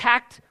gets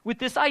tacked with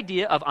this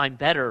idea of I'm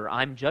better,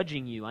 I'm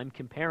judging you, I'm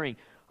comparing,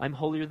 I'm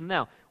holier than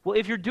thou. Well,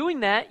 if you're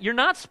doing that, you're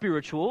not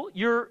spiritual,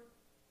 you're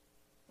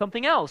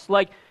something else.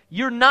 Like,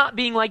 you're not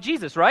being like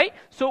Jesus, right?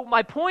 So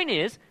my point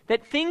is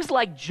that things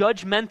like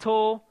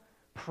judgmental,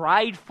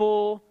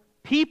 prideful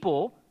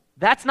people,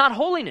 that's not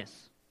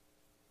holiness.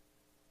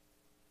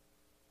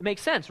 It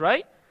makes sense,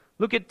 right?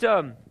 Look at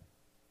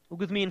Look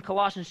with me in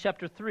Colossians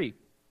chapter 3.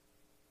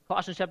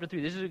 Colossians chapter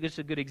 3. This is just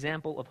a good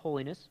example of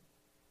holiness.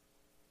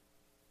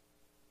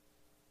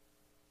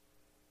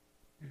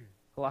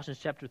 Colossians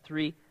chapter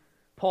 3.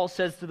 Paul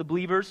says to the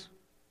believers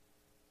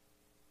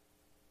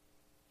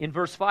in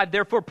verse 5,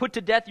 "Therefore put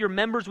to death your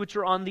members which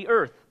are on the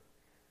earth,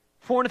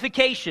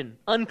 fornication,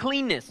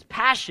 uncleanness,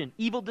 passion,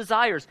 evil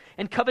desires,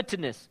 and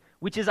covetousness,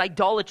 which is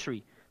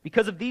idolatry.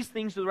 Because of these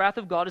things the wrath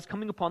of God is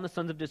coming upon the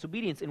sons of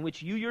disobedience, in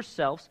which you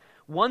yourselves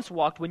once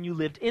walked when you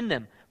lived in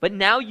them. But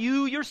now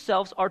you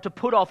yourselves are to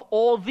put off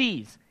all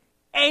these: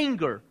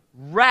 anger,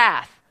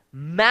 wrath,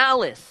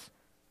 malice,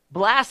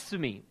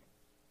 blasphemy,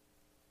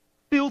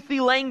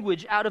 filthy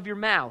language out of your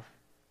mouth.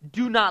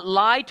 Do not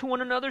lie to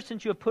one another,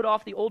 since you have put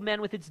off the old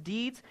man with its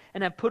deeds,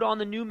 and have put on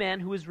the new man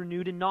who is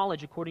renewed in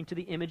knowledge according to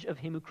the image of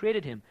him who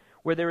created him,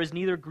 where there is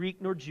neither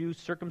Greek nor Jew,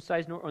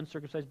 circumcised nor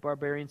uncircumcised,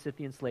 barbarian,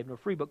 Scythian, slave nor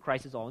free, but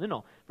Christ is all in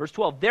all." Verse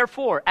 12,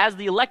 "Therefore, as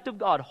the elect of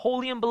God,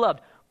 holy and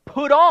beloved,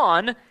 put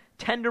on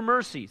tender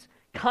mercies,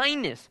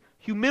 kindness,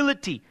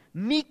 humility,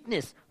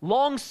 meekness,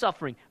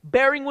 long-suffering,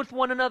 bearing with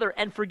one another,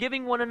 and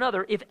forgiving one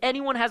another. If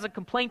anyone has a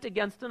complaint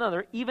against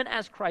another, even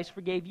as Christ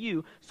forgave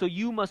you, so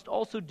you must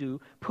also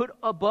do. But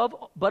above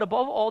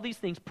all these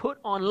things, put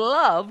on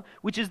love,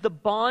 which is the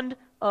bond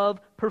of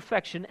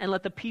perfection, and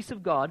let the peace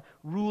of God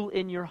rule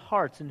in your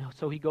hearts." And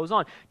so he goes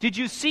on. Did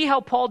you see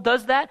how Paul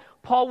does that?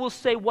 Paul will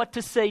say what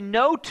to say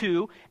no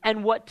to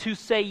and what to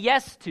say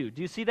yes to.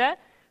 Do you see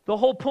that? The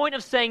whole point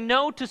of saying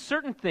no to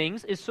certain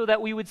things is so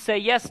that we would say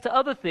yes to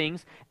other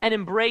things and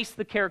embrace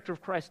the character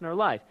of Christ in our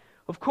life.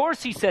 Of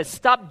course, he says,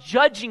 stop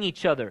judging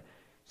each other.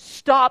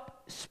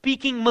 Stop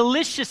speaking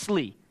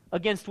maliciously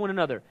against one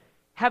another.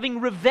 Having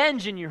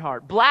revenge in your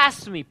heart,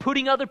 blasphemy,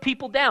 putting other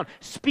people down,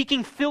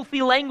 speaking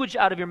filthy language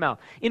out of your mouth.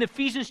 In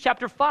Ephesians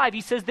chapter 5,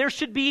 he says there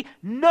should be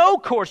no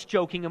coarse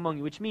joking among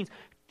you, which means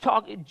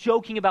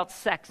joking about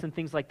sex and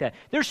things like that.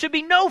 There should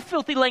be no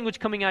filthy language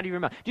coming out of your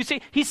mouth. Do you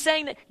see? He's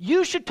saying that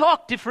you should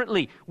talk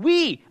differently.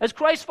 We, as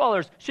Christ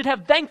followers, should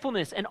have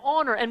thankfulness and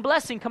honor and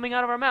blessing coming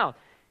out of our mouth.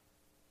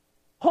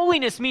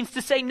 Holiness means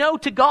to say no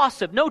to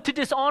gossip, no to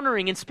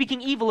dishonoring and speaking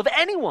evil of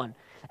anyone.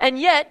 And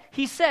yet,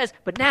 he says,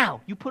 but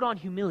now you put on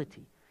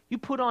humility. You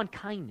put on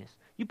kindness.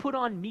 You put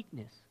on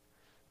meekness.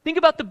 Think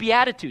about the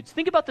Beatitudes.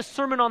 Think about the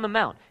Sermon on the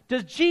Mount.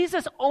 Does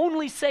Jesus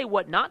only say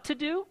what not to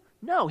do?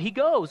 No, he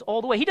goes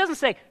all the way. He doesn't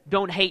say,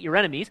 don't hate your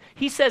enemies.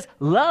 He says,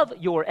 love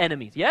your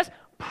enemies, yes?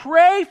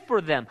 Pray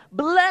for them.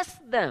 Bless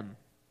them.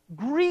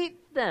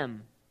 Greet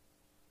them.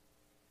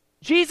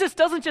 Jesus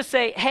doesn't just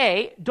say,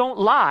 hey, don't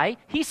lie.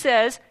 He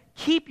says,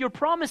 keep your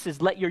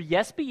promises. Let your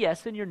yes be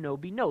yes and your no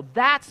be no.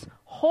 That's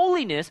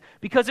holiness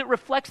because it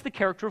reflects the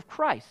character of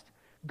Christ.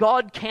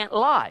 God can't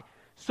lie.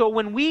 So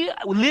when we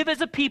live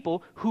as a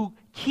people who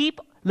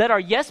let our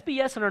yes be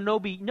yes and our no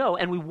be no,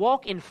 and we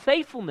walk in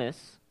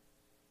faithfulness,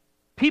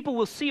 people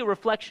will see a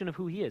reflection of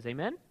who he is.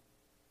 Amen?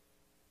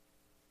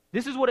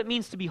 This is what it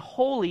means to be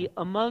holy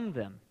among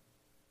them.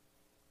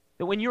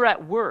 That when you're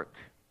at work,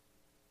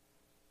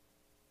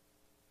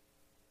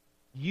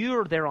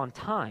 you're there on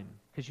time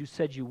because you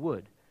said you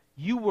would.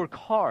 You work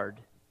hard.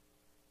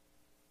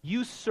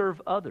 You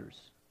serve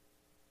others.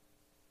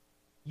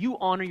 You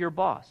honor your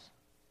boss.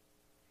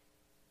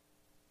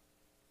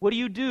 What do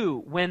you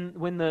do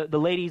when the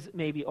ladies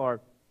maybe are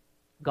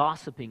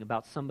gossiping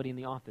about somebody in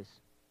the office?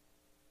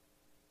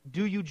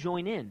 Do you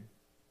join in?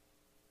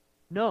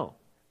 No.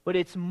 But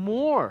it's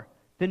more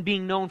than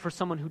being known for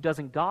someone who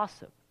doesn't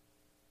gossip.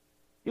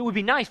 It would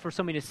be nice for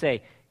somebody to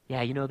say,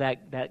 yeah, you know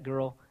that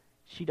girl,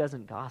 she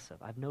doesn't gossip.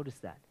 I've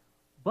noticed that.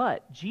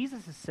 But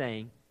Jesus is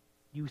saying,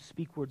 you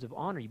speak words of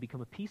honor, you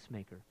become a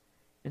peacemaker.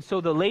 And so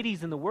the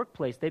ladies in the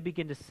workplace, they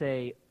begin to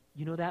say,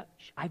 you know that?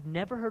 I've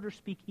never heard her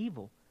speak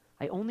evil.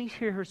 I only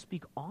hear her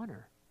speak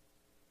honor.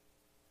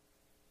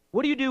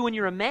 What do you do when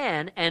you're a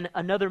man and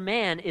another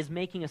man is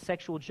making a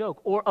sexual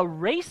joke or a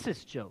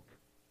racist joke?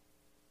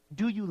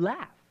 Do you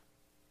laugh?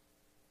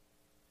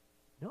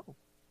 No.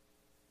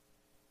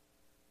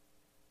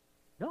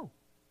 No.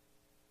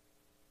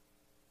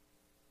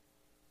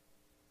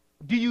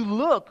 Do you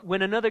look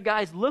when another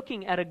guy's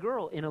looking at a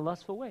girl in a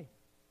lustful way?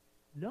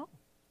 No.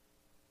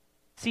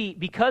 See,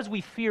 because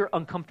we fear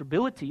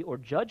uncomfortability or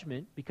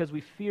judgment, because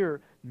we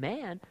fear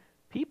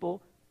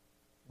people,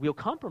 we'll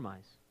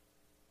compromise.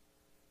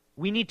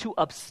 We need to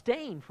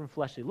abstain from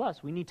fleshly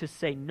lust. We need to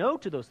say no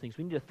to those things.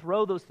 We need to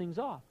throw those things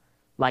off,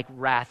 like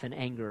wrath and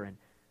anger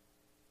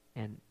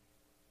and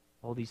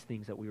all these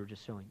things that we were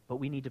just showing. But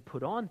we need to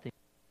put on things,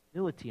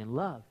 humility and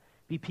love,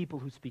 be people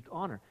who speak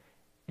honor.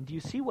 And do you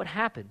see what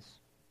happens?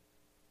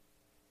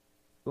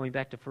 Going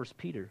back to 1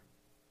 Peter,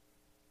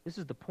 this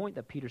is the point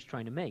that Peter's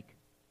trying to make.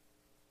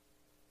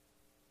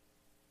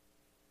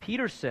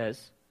 Peter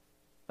says,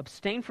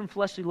 abstain from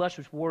fleshly lusts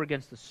which war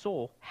against the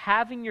soul,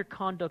 having your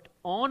conduct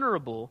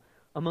honorable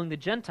among the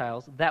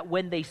Gentiles, that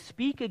when they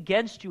speak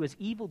against you as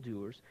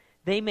evildoers,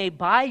 they may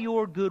by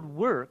your good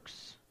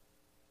works,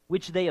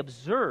 which they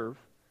observe,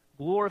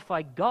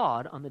 glorify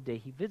God on the day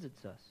he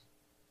visits us.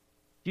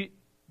 Do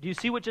you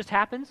see what just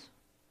happens?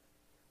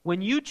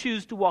 When you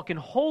choose to walk in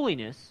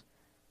holiness,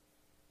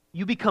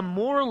 you become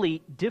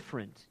morally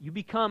different. You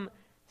become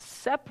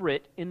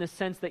separate in the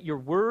sense that your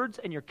words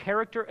and your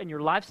character and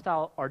your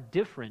lifestyle are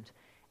different,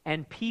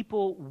 and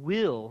people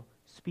will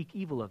speak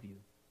evil of you.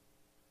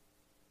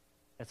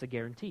 That's a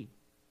guarantee.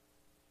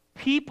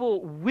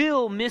 People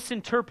will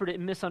misinterpret it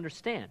and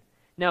misunderstand.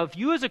 Now, if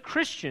you as a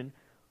Christian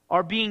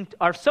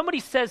or somebody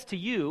says to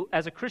you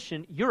as a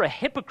Christian, you're a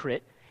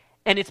hypocrite,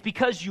 and it's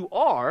because you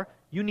are,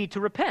 you need to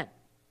repent.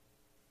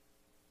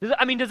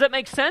 Does that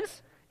make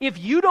sense? If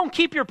you don't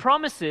keep your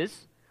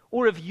promises,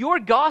 or if you're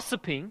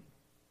gossiping,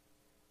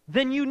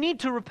 then you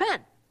need to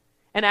repent.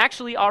 And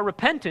actually, our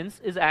repentance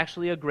is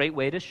actually a great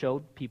way to show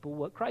people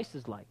what Christ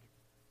is like.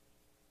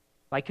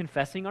 By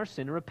confessing our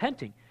sin and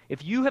repenting.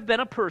 If you have been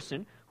a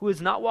person who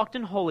has not walked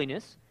in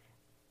holiness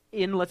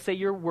in, let's say,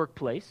 your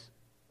workplace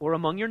or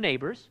among your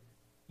neighbors,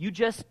 you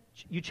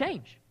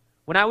change.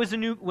 When I was I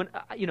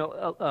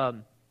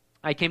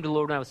came to the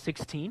Lord when I was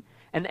 16,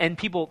 and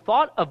people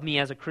thought of me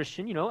as a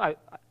Christian,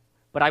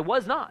 but I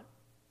was not.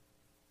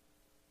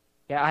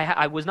 Yeah,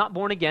 I was not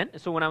born again.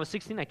 So when I was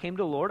 16, I came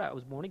to the Lord. I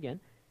was born again.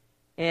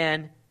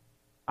 And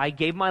I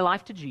gave my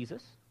life to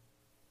Jesus.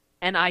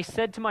 And I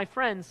said to my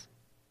friends,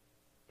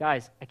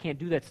 guys, I can't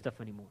do that stuff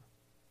anymore.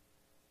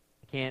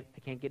 I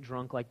can't get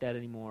drunk like that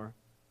anymore.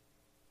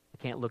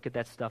 I can't look at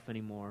that stuff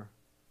anymore.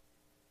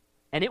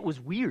 And it was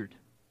weird.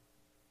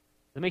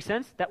 Does that make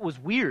sense? That was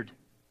weird.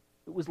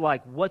 It was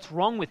like, what's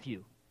wrong with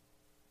you?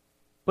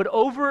 But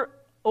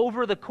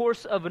over the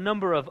course of a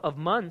number of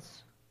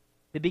months,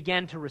 they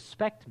began to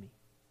respect me.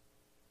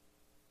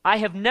 I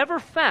have never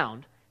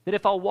found that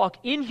if I'll walk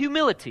in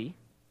humility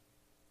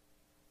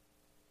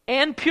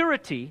and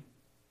purity,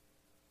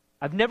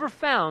 I've never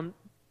found,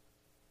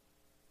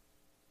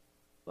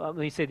 let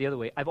me say it the other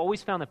way, I've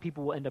always found that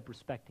people will end up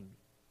respecting me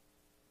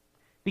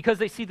because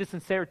they see the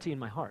sincerity in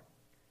my heart.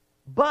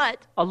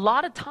 But a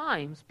lot of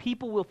times,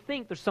 people will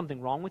think there's something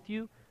wrong with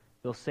you.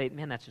 They'll say,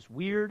 man, that's just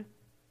weird.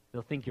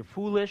 They'll think you're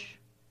foolish.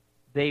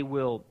 They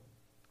will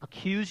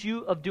accuse you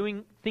of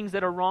doing things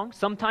that are wrong.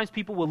 Sometimes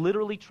people will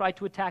literally try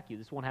to attack you.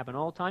 This won't happen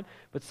all the time,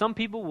 but some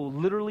people will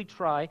literally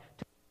try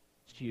to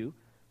accuse you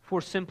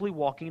for simply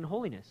walking in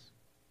holiness.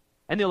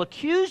 And they'll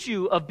accuse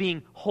you of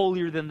being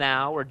holier than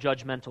thou or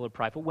judgmental or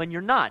prideful when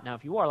you're not. Now,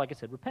 if you are, like I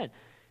said, repent.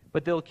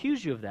 But they'll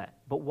accuse you of that.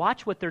 But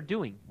watch what they're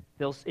doing.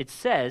 It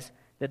says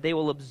that they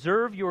will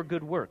observe your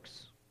good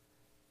works.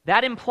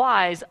 That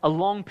implies a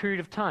long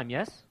period of time,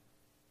 yes?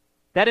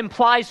 That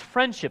implies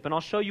friendship, and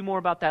I'll show you more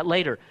about that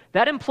later.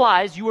 That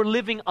implies you are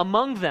living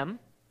among them,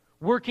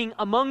 working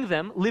among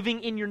them,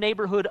 living in your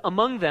neighborhood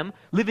among them,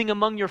 living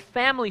among your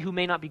family who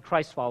may not be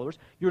Christ followers.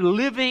 You're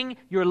living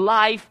your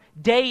life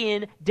day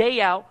in,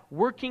 day out,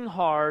 working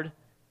hard,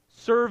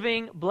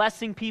 serving,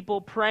 blessing people,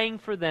 praying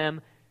for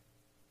them,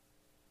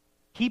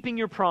 keeping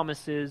your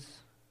promises,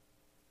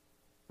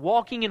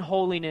 walking in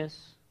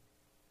holiness.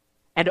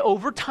 And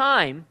over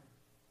time,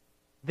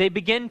 they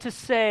begin to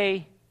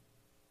say,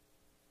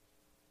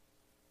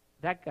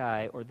 that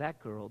guy or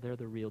that girl, they're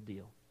the real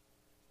deal.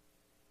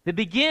 They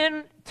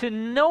begin to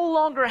no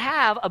longer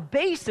have a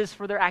basis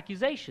for their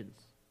accusations.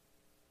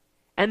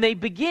 And they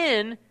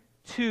begin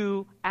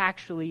to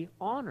actually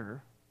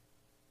honor.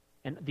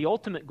 And the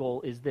ultimate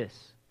goal is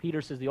this.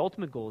 Peter says the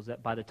ultimate goal is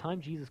that by the time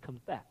Jesus comes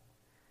back,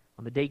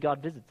 on the day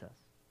God visits us,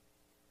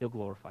 they'll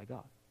glorify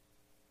God.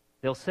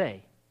 They'll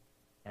say,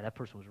 yeah, that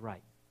person was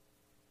right.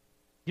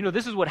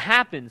 This is what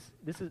happens.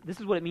 This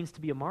is what it means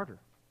to be a martyr.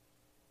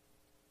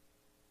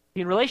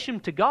 In relation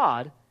to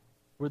God,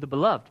 we're the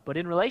beloved, but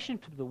in relation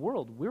to the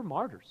world, we're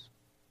martyrs.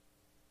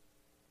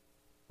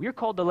 We are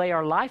called to lay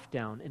our life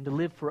down and to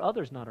live for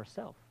others, not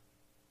ourselves.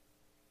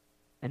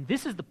 And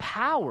this is the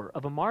power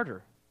of a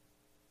martyr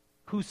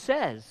who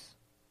says,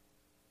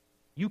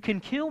 you can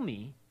kill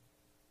me,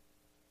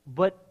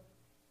 but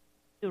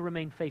still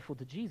remain faithful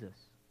to Jesus.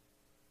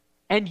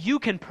 And you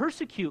can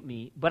persecute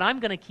me, but I'm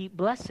going to keep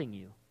blessing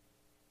you.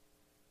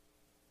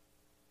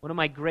 One of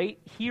my great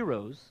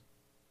heroes,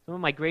 some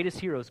of my greatest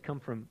heroes come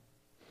from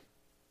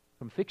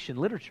fiction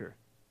literature.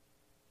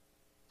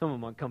 Some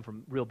of them come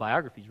from real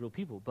biographies, real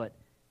people. But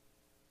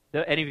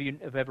any of you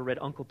have ever read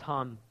Uncle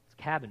Tom's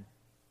Cabin?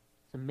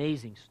 It's an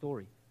amazing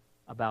story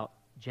about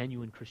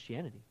genuine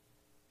Christianity.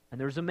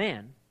 And there's a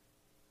man,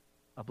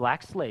 a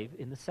black slave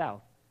in the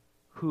South,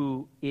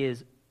 who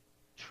is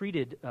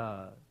treated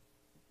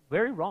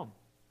very wrong.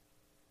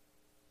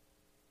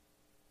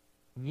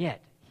 And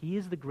yet, he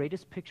is the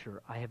greatest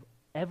picture I have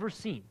ever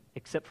seen,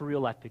 except for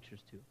real life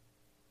pictures too,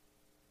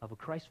 of a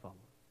Christ follower.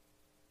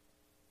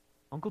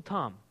 Uncle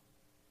Tom,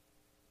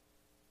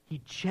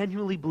 he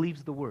genuinely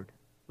believes the word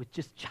with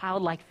just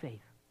childlike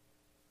faith,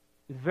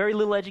 with very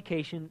little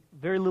education,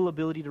 very little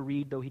ability to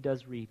read, though he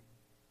does read.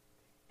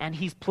 And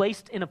he's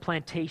placed in a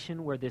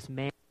plantation where this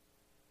man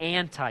is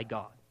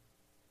anti-God,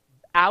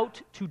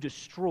 out to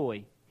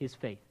destroy his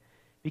faith.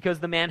 Because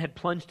the man had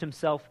plunged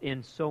himself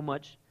in so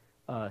much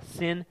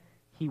sin,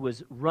 he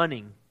was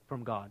running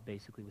from God,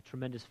 basically, with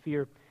tremendous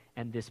fear.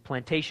 And this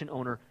plantation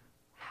owner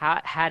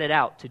had it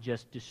out to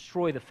just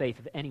destroy the faith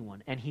of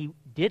anyone. And he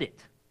did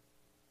it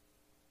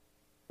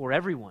for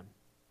everyone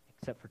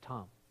except for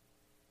Tom.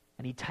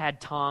 And he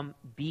had Tom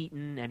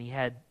beaten,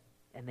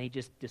 and they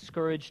just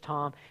discouraged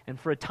Tom. And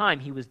for a time,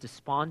 he was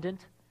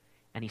despondent,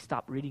 and he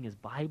stopped reading his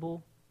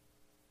Bible.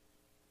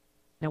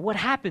 Now, what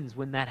happens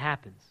when that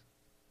happens?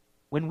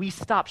 When we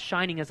stop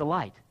shining as a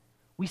light,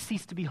 we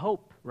cease to be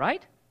hope,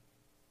 right?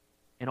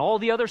 And all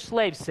the other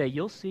slaves say,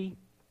 you'll see,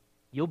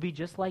 you'll be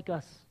just like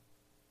us.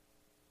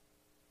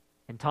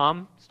 And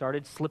Tom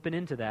started slipping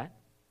into that.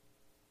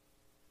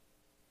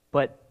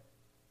 But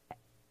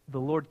the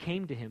Lord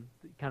came to him,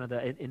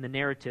 in the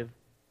narrative,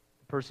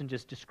 the person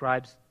just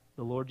describes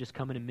the Lord just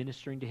coming and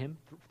ministering to him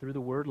through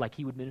the word like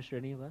he would minister to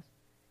any of us.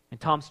 And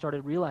Tom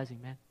started realizing,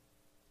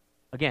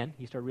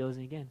 he started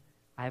realizing again,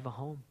 I have a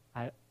home.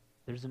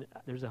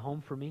 There's a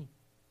home for me.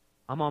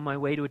 I'm on my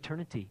way to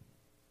eternity.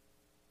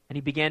 And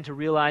he began to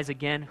realize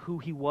again who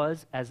he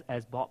was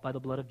as bought by the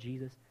blood of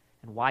Jesus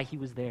and why he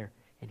was there.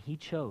 And he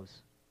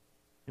chose,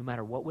 no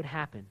matter what would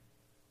happen,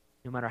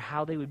 no matter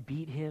how they would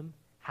beat him,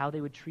 how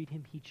they would treat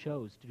him, he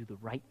chose to do the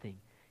right thing.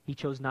 He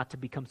chose not to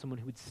become someone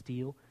who would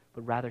steal,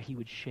 but rather he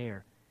would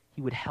share.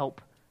 He would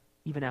help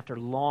even after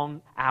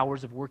long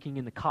hours of working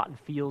in the cotton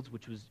fields,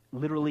 which was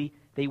literally,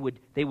 they would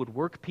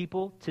work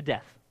people to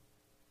death.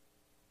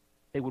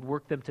 They would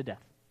work them to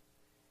death.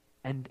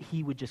 And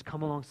he would just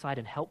come alongside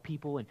and help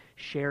people and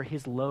share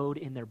his load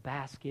in their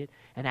basket.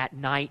 And at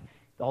night,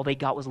 all they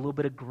got was a little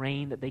bit of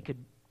grain that they could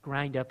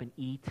grind up and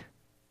eat.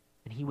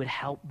 And he would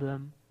help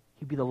them.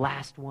 He'd be the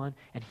last one.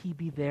 And he'd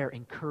be there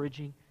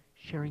encouraging,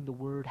 sharing the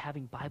word,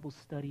 having Bible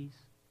studies.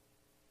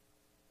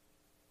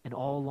 And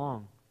all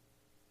along,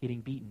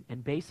 getting beaten.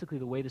 And basically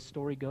the way the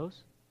story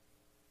goes,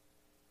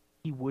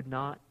 he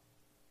wouldn't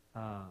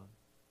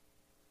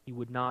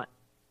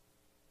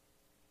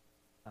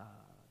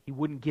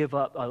give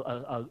up.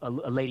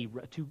 A lady,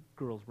 two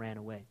girls ran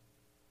away,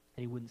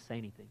 and he wouldn't say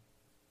anything.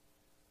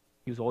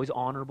 He was always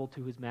honorable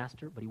to his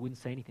master, but he wouldn't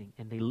say anything,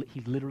 and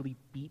he literally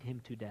beat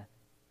him to death.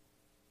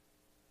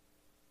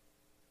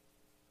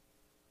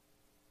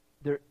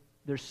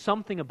 There's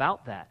something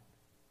about that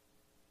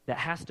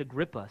has to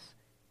grip us.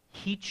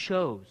 He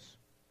chose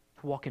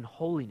to walk in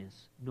holiness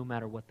no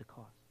matter what the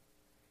cost.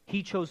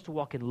 He chose to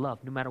walk in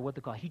love no matter what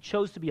the cost. He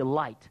chose to be a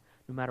light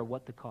no matter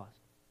what the cost.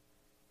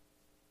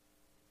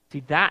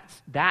 See,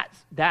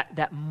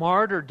 that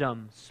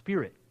martyrdom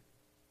spirit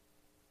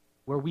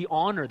where we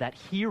honor that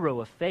hero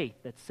of faith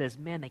that says,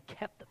 man, they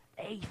kept the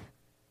faith.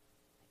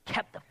 They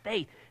kept the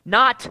faith.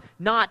 Not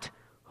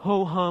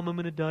ho-hum, I'm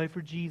going to die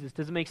for Jesus.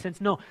 Does it make sense?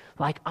 No.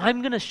 Like,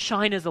 I'm going to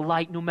shine as a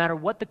light no matter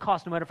what the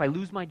cost, no matter if I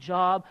lose my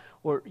job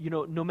or,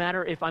 no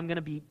matter if I'm going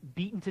to be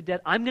beaten to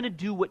death. I'm going to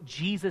do what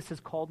Jesus has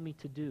called me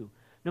to do.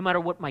 No matter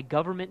what my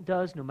government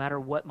does, no matter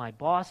what my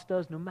boss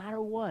does, no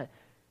matter what.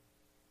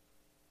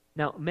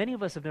 Now, many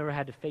of us have never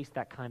had to face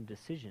that kind of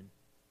decision,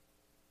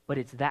 but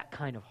it's that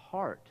kind of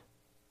heart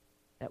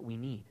that we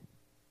need.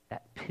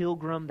 That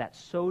pilgrim, that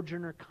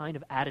sojourner kind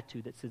of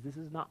attitude that says, this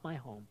is not my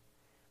home,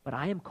 but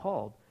I am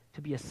called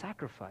to be a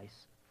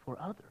sacrifice for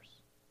others.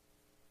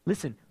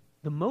 Listen,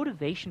 the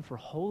motivation for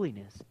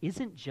holiness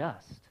isn't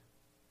just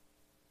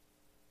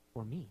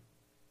for me.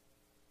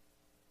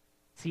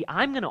 See,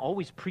 I'm going to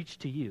always preach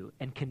to you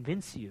and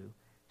convince you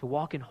to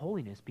walk in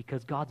holiness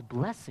because God's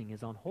blessing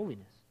is on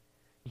holiness.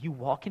 You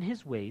walk in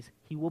his ways,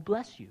 he will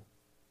bless you.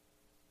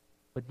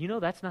 But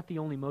that's not the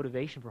only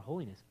motivation for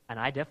holiness. And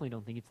I definitely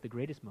don't think it's the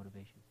greatest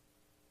motivation.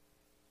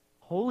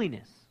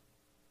 Holiness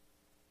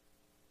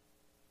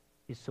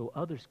is so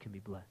others can be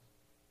blessed.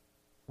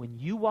 When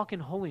you walk in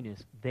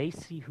holiness, they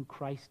see who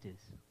Christ is.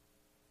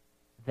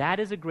 That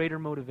is a greater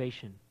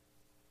motivation.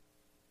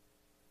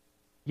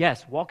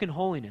 Yes, walk in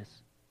holiness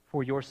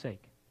for your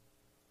sake.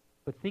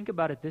 But think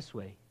about it this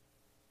way.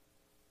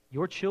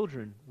 Your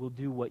children will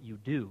do what you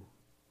do,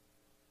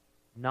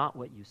 not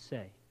what you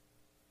say.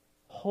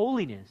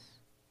 Holiness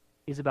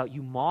is about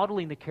you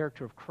modeling the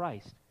character of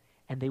Christ,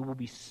 and they will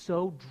be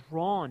so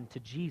drawn to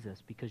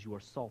Jesus because you are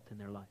salt in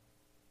their life.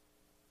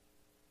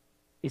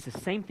 It's the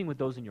same thing with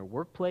those in your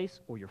workplace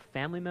or your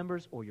family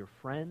members or your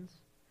friends.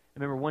 I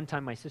remember one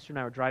time my sister and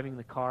I were driving in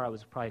the car. I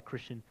was probably a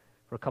Christian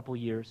for a couple of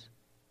years.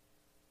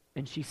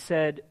 And she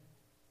said,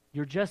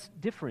 you're just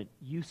different.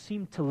 You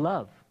seem to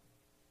love.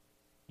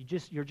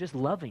 You're just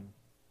loving.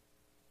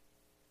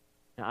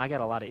 Now, I got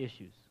a lot of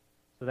issues.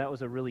 So that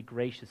was a really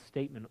gracious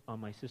statement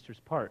on my sister's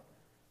part.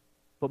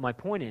 But my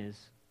point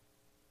is,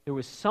 there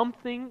was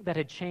something that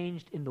had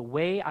changed in the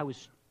way I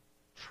was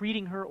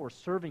treating her or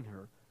serving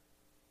her.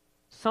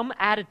 Some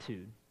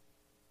attitude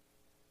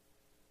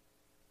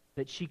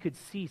that she could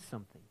see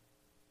something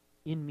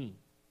in me.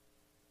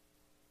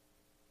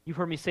 You've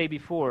heard me say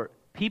before,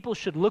 people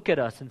should look at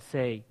us and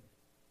say,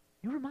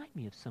 you remind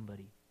me of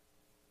somebody.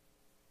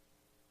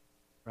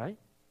 Right?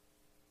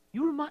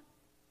 You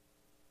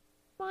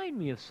remind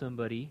me of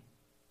somebody.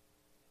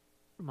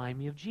 Remind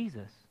me of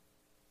Jesus.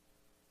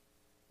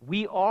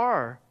 We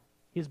are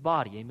his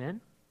body, amen?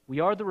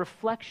 We are the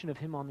reflection of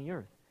him on the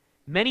earth.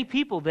 Many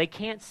people, they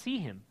can't see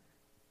him.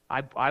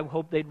 I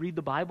hope they'd read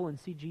the Bible and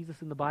see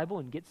Jesus in the Bible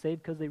and get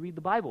saved because they read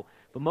the Bible.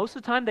 But most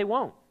of the time, they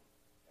won't.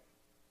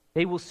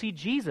 They will see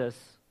Jesus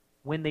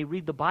when they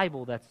read the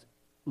Bible that's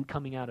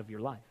coming out of your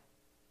life.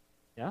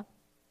 Yeah?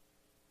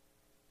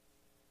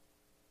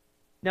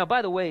 Now,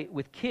 by the way,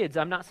 with kids,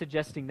 I'm not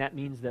suggesting that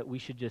means that we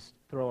should just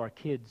throw our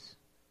kids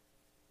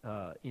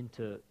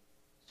into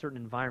certain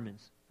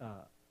environments.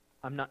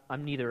 I'm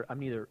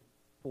neither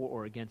for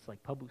or against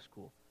like public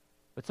school.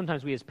 But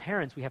sometimes we as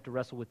parents, we have to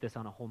wrestle with this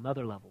on a whole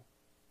nother level.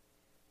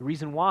 The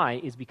reason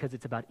why is because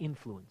it's about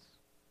influence.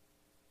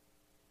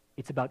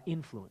 It's about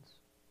influence.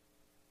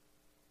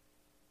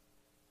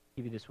 I'll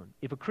give you this one.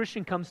 If a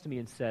Christian comes to me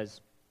and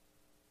says,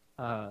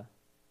 so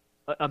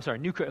a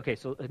new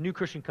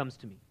Christian comes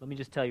to me. Let me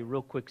just tell you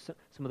real quick some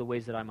of the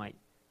ways that I might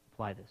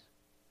apply this.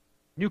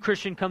 New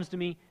Christian comes to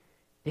me,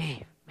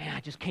 Dave, man, I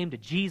just came to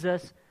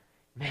Jesus.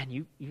 Man,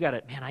 you got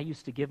to, man, I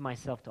used to give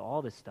myself to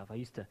all this stuff. I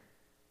used to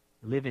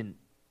live in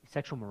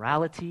sexual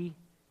morality,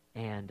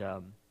 and,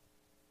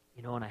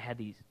 and I had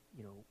these,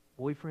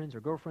 boyfriends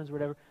or girlfriends or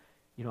whatever.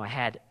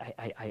 I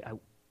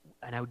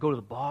would go to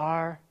the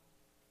bar.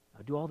 I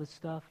would do all this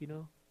stuff,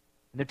 And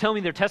they're telling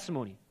me their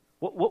testimony.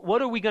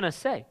 What are we going to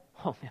say?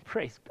 Oh, man,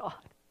 praise God.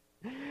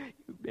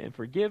 You've been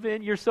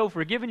forgiven. You're so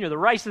forgiven. You're the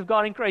righteousness of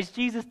God in Christ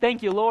Jesus.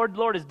 Thank you, Lord.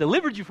 Lord has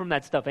delivered you from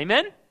that stuff.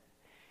 Amen?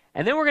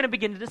 And then we're going to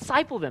begin to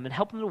disciple them and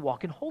help them to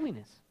walk in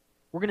holiness.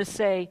 We're going to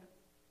say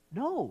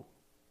no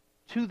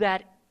to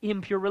that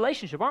impure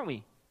relationship, aren't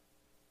we?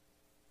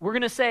 We're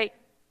going to say,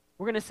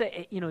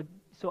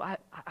 so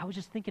I was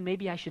just thinking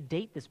maybe I should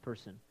date this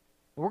person.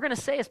 And we're going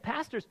to say as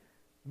pastors,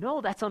 no,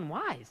 that's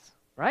unwise,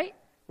 right?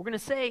 We're going to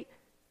say,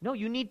 no,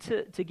 you need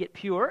to get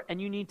pure,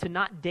 and you need to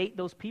not date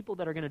those people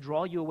that are going to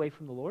draw you away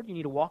from the Lord. You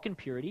need to walk in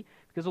purity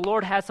because the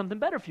Lord has something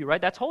better for you,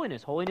 right? That's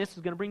holiness. Holiness is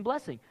going to bring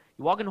blessing.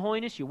 You walk in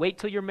holiness, you wait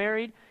till you're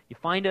married, you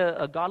find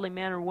a godly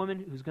man or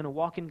woman who's going to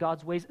walk in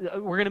God's ways.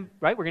 We're going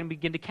to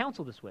begin to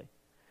counsel this way.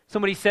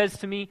 Somebody says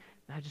to me,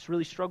 I just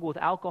really struggle with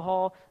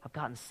alcohol. I've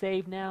gotten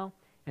saved now.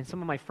 And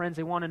some of my friends,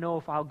 they want to know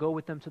if I'll go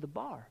with them to the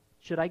bar.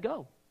 Should I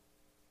go?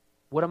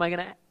 What am I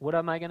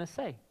going to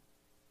say?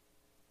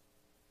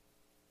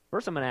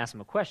 First, I'm going to ask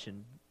them a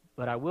question,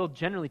 but I will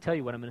generally tell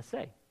you what I'm going to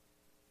say.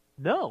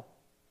 No.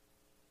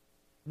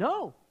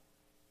 No.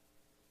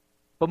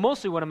 But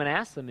mostly what I'm going to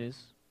ask them is,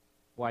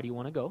 why do you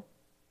want to go?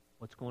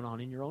 What's going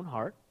on in your own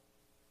heart?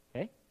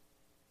 Okay?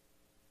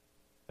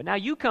 But now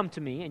you come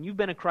to me, and you've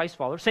been a Christ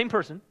follower, same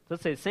person,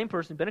 let's say the same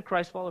person, been a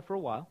Christ follower for a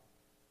while,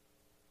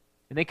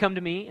 and they come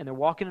to me, and they're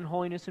walking in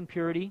holiness and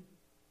purity,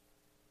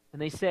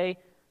 and they say,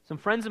 some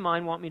friends of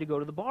mine want me to go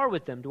to the bar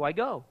with them. Do I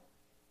go?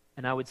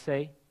 And I would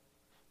say,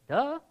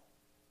 duh.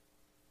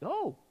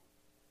 Go.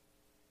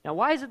 Now,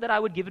 why is it that I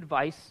would give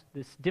advice,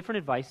 this different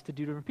advice to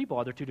two different people?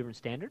 Are there two different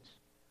standards?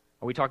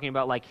 Are we talking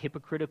about like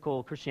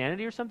hypocritical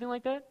Christianity or something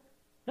like that?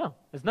 No, it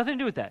has nothing to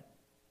do with that.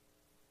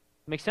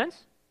 Make sense?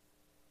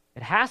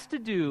 It has to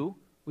do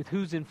with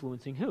who's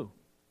influencing who.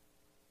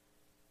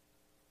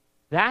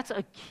 That's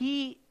a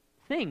key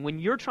thing when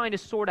you're trying to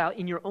sort out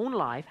in your own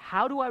life,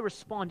 how do I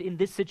respond in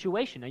this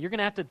situation? Now, you're going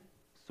to have to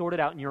sort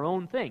it out in your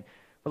own thing.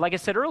 But like I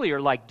said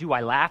earlier, like, do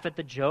I laugh at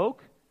the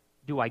joke?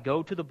 Do I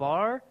go to the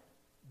bar?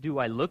 Do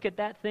I look at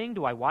that thing?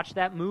 Do I watch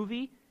that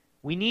movie?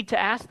 We need to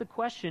ask the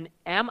question,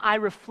 am I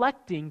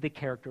reflecting the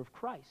character of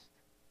Christ?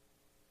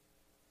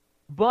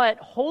 But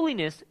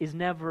holiness is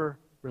never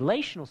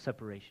relational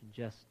separation,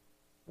 just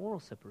moral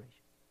separation.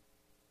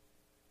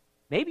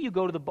 Maybe you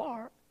go to the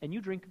bar and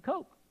you drink a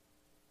Coke.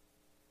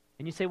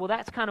 And you say, well,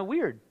 that's kind of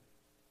weird.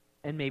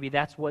 And maybe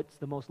that's what's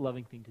the most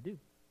loving thing to do.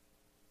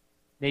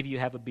 Maybe you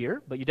have a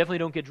beer, but you definitely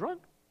don't get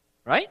drunk,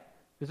 right?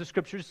 Because the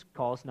scriptures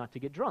call us not to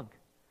get drunk.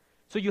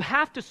 So you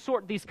have to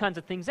sort these kinds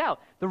of things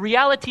out. The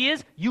reality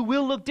is you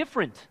will look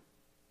different.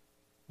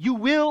 You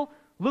will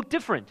look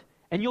different,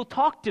 and you'll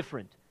talk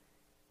different.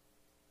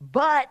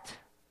 But,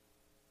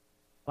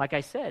 like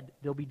I said,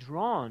 they'll be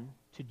drawn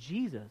to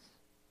Jesus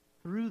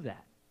through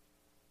that.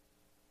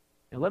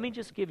 Now let me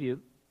just give you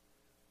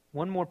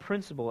one more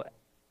principle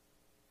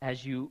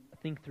as you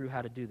think through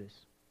how to do this.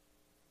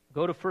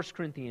 Go to 1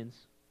 Corinthians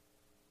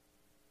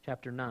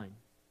chapter 9.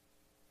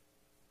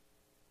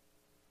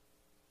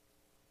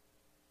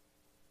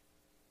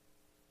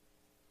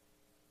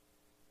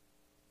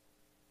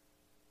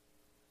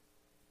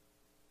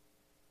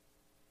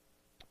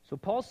 So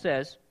Paul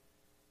says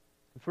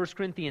in 1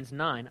 Corinthians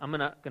 9, I'm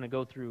going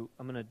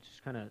to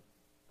just kind of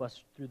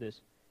bust through this.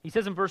 He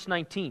says in verse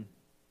 19,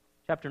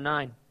 chapter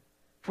 9,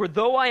 for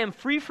though I am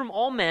free from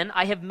all men,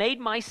 I have made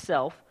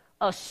myself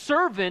a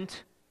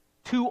servant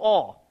to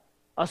all.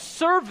 A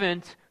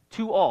servant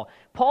to all.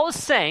 Paul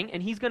is saying,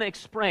 and he's going to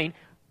explain,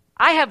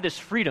 I have this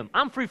freedom.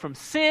 I'm free from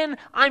sin.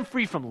 I'm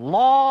free from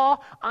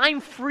law.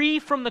 I'm free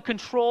from the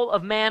control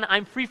of man.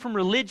 I'm free from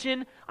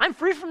religion. I'm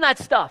free from that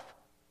stuff.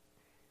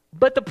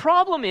 But the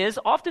problem is,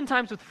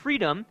 oftentimes with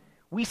freedom,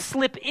 we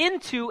slip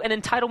into an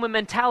entitlement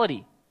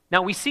mentality.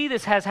 Now, we see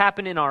this has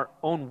happened in our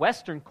own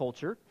Western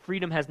culture.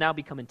 Freedom has now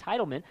become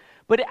entitlement.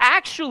 But it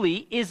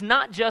actually is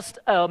not just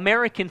an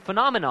American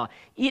phenomenon.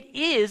 It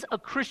is a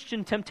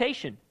Christian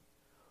temptation.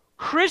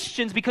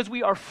 Christians, because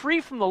we are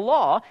free from the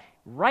law,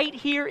 right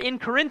here in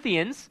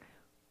Corinthians,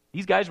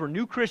 These guys were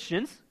new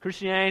Christians.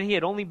 Christianity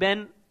had only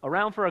been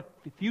around for a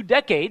few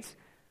decades.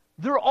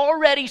 They're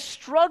already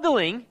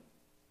struggling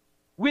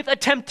with a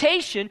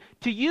temptation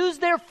to use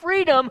their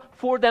freedom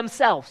for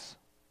themselves.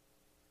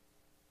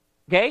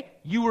 Okay?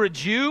 You were a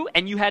Jew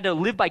and you had to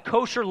live by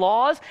kosher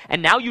laws,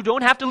 and now you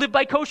don't have to live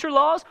by kosher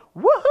laws?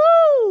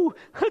 Woohoo!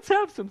 Let's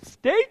have some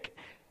steak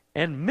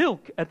and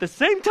milk at the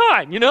same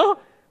time, you know?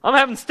 I'm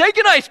having steak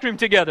and ice cream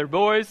together,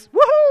 boys.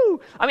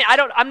 Woohoo! I mean,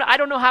 I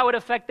don't know how it would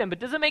affect them, but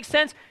does it make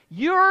sense?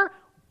 You're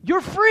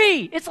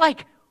free. It's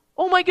like,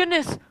 oh my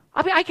goodness,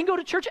 I mean, I can go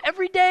to church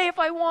every day if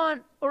I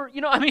want. Or, they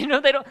don't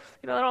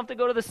have to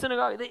go to the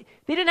synagogue. They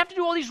didn't have to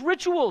do all these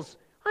rituals.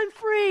 I'm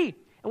free.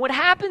 And what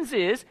happens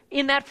is,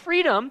 in that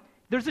freedom,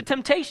 there's a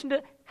temptation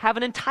to have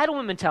an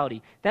entitlement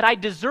mentality, that I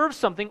deserve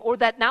something, or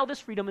that now this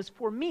freedom is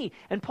for me.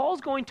 And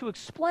Paul's going to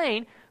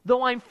explain,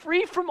 though I'm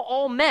free from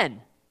all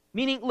men,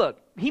 meaning, look,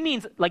 he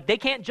means, like, they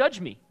can't judge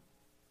me.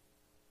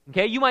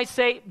 Okay, you might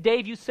say,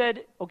 Dave, you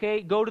said,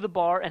 okay, go to the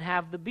bar and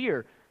have the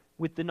beer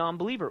with the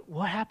non-believer.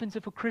 What happens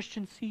if a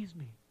Christian sees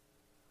me?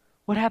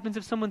 What happens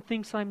if someone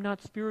thinks I'm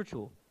not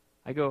spiritual?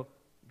 I go,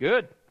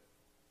 good.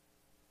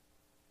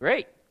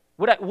 Great.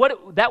 What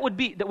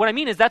I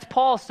mean is that's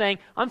Paul saying,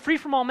 I'm free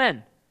from all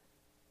men.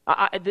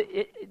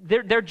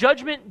 Their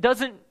judgment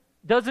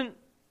doesn't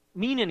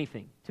mean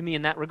anything to me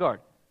in that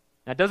regard.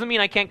 That doesn't mean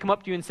I can't come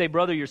up to you and say,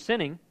 brother, you're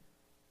sinning.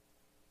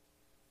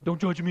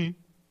 Don't judge me.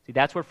 See,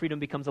 that's where freedom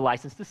becomes a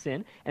license to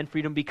sin, and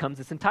freedom becomes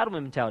this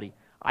entitlement mentality.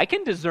 I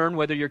can discern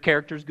whether your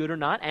character is good or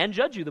not and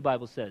judge you, the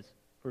Bible says.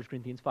 1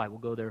 Corinthians 5, we'll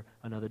go there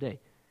another day.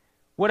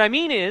 What I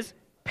mean is,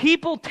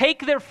 people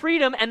take their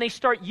freedom and they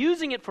start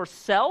using it for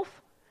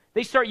self.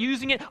 They start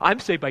using it, I'm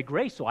saved by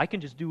grace, so I can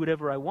just do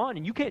whatever I want,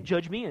 and you can't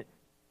judge me.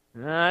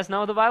 That's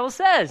not what the Bible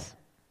says.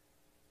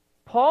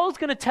 Paul's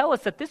going to tell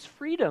us that this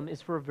freedom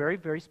is for a very,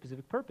 very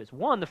specific purpose.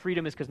 One, the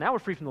freedom is because now we're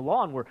free from the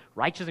law, and we're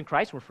righteous in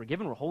Christ, we're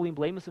forgiven, we're holy and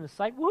blameless in His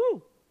sight.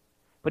 Woo!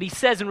 But he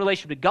says in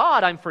relation to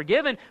God, I'm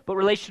forgiven, but in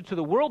relation to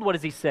the world, what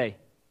does he say?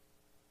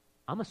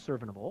 I'm a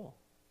servant of all.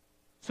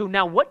 So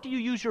now what do you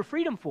use your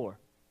freedom for?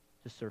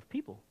 To serve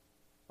people.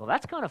 Well,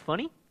 that's kind of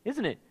funny,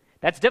 isn't it?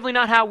 That's definitely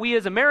not how we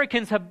as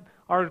Americans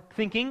are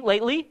thinking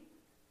lately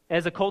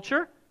as a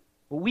culture.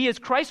 Well, we as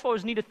Christ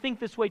followers need to think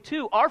this way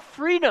too. Our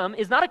freedom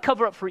is not a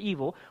cover-up for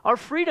evil. Our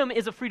freedom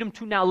is a freedom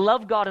to now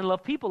love God and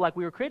love people like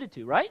we were created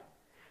to, right?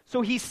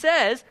 So he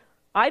says,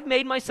 I've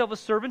made myself a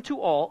servant to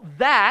all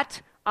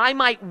that I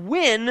might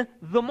win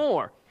the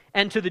more.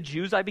 And to the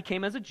Jews I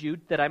became as a Jew,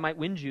 that I might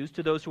win Jews.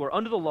 To those who are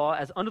under the law,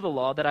 as under the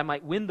law, that I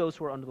might win those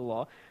who are under the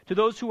law. To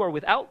those who are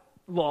without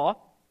law,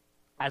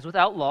 as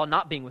without law,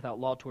 not being without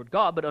law toward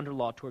God, but under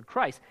law toward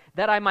Christ,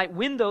 that I might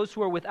win those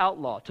who are without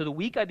law. To the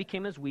weak I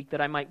became as weak,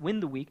 that I might win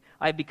the weak.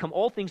 I have become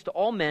all things to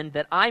all men,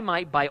 that I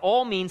might by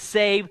all means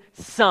save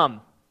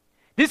some.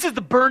 This is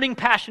the burning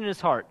passion in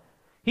his heart.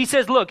 He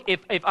says, look,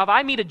 if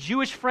I meet a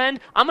Jewish friend,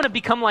 I'm going to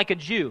become like a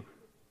Jew.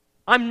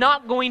 I'm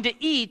not going to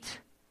eat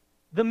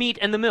the meat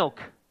and the milk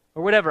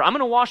or whatever. I'm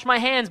going to wash my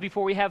hands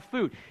before we have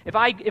food. If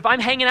I'm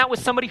hanging out with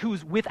somebody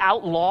who's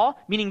without law,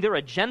 meaning they're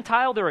a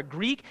Gentile, they're a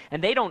Greek,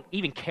 and they don't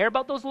even care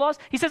about those laws,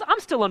 he says, I'm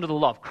still under the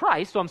law of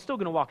Christ, so I'm still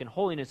going to walk in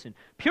holiness and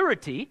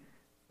purity,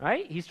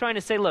 right? He's trying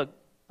to say, look,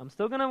 I'm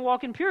still going to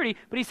walk in purity,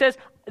 but he says,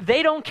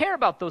 they don't care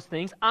about those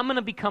things. I'm going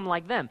to become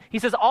like them. He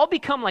says, I'll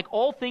become like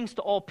all things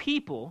to all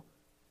people.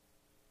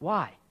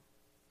 Why?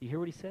 You hear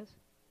what he says?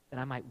 That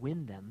I might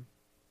win them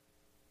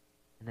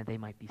and that they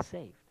might be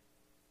saved.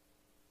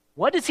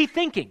 What is he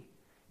thinking?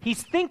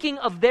 He's thinking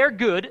of their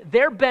good,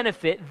 their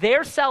benefit,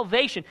 their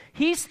salvation.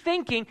 He's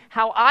thinking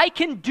how I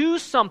can do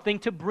something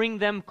to bring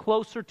them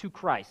closer to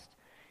Christ.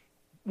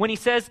 When he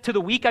says, to the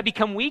weak I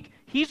become weak,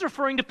 he's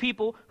referring to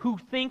people who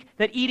think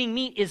that eating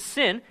meat is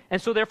sin, and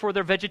so therefore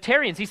they're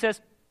vegetarians. He says,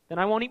 then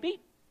I won't eat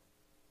meat.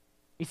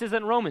 He says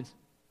that in Romans.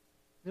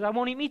 He says, I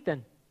won't eat meat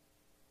then.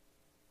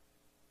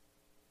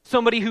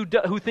 Somebody who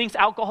thinks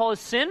alcohol is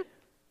sin,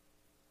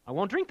 I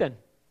won't drink then.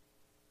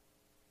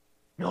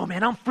 No,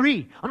 man, I'm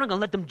free. I'm not going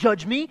to let them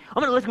judge me.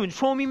 I'm going to let them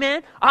control me,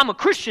 man. I'm a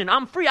Christian.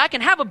 I'm free. I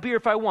can have a beer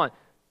if I want.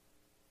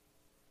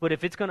 But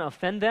if it's going to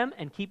offend them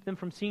and keep them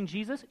from seeing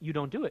Jesus, you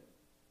don't do it.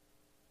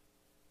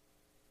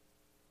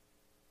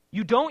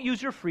 You don't use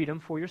your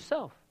freedom for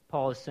yourself,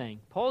 Paul is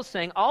saying. Paul is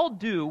saying, I'll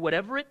do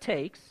whatever it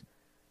takes,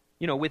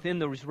 within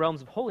those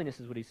realms of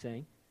holiness is what he's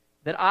saying,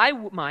 that I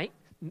might,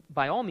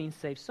 by all means,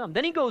 save some.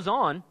 Then he goes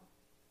on,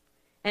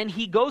 and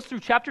he goes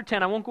through chapter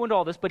 10. I won't go into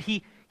all this, but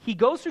he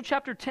goes through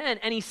chapter 10,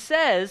 and he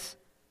says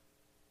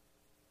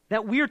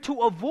that we are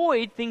to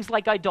avoid things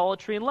like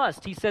idolatry and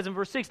lust. He says in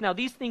verse 6, now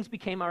these things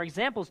became our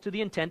examples to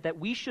the intent that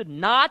we should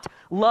not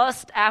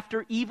lust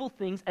after evil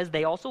things as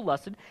they also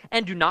lusted,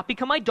 and do not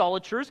become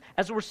idolaters,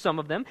 as were some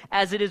of them.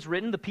 As it is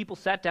written, the people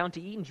sat down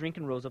to eat and drink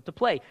and rose up to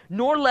play.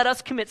 Nor let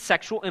us commit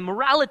sexual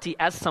immorality,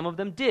 as some of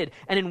them did,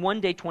 and in one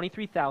day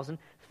 23,000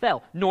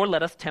 fell. Nor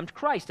let us tempt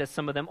Christ, as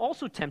some of them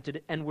also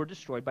tempted and were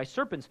destroyed by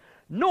serpents.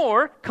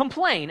 Nor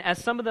complain,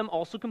 as some of them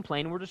also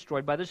complained and were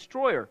destroyed by the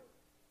destroyer.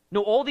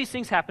 No, all these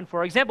things happen for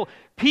our example.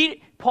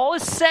 Paul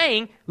is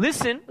saying,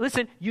 listen,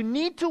 you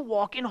need to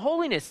walk in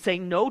holiness. Say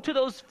no to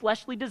those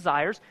fleshly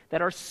desires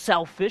that are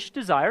selfish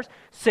desires.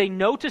 Say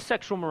no to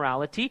sexual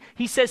morality.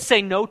 He says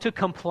say no to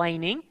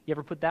complaining. You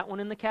ever put that one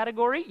in the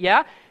category?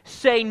 Yeah?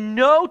 Say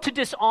no to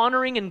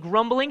dishonoring and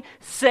grumbling.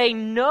 Say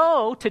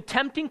no to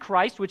tempting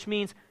Christ, which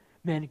means,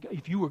 man,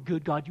 if you were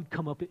good, God,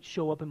 you'd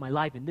show up in my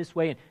life in this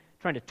way and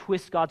trying to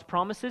twist God's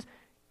promises.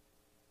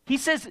 He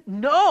says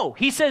no.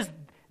 He says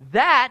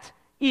that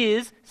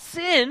is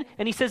sin,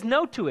 and he says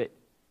no to it.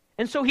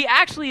 And so he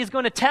actually is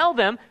going to tell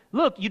them,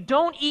 look, you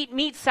don't eat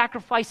meat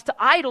sacrificed to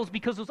idols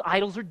because those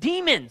idols are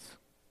demons.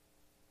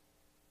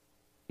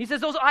 He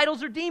says those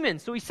idols are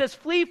demons. So he says,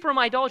 flee from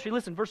idolatry.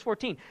 Listen, verse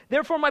 14.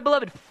 Therefore, my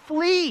beloved,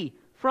 flee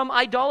from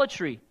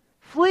idolatry.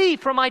 Flee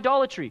from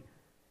idolatry.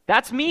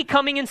 That's me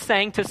coming and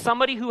saying to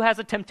somebody who has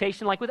a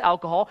temptation like with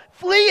alcohol,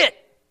 flee it.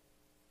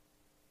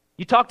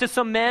 You talk to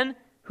some men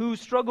who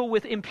struggle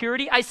with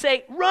impurity, I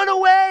say, run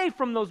away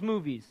from those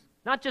movies.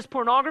 Not just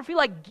pornography,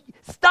 like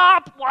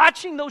stop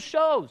watching those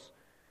shows.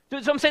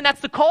 So I'm saying that's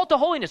the call to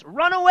holiness.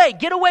 Run away,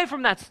 get away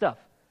from that stuff.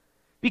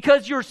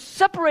 Because you're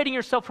separating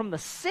yourself from the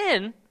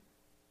sin.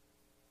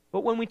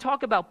 But when we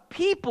talk about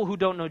people who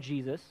don't know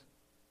Jesus,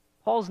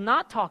 Paul's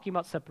not talking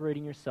about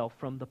separating yourself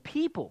from the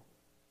people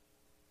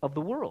of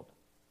the world.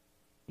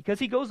 Because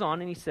he goes on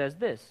and he says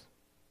this.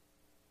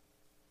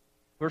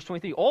 Verse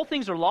 23, all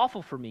things are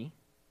lawful for me,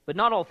 but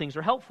not all things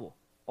are helpful.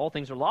 All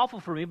things are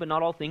lawful for me, but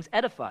not all things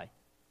edify.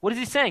 What is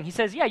he saying? He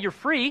says, yeah, you're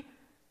free,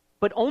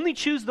 but only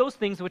choose those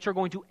things which are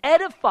going to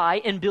edify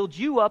and build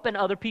you up and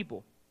other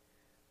people.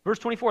 Verse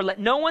 24, let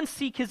no one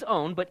seek his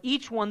own, but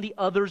each one the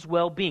other's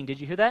well-being.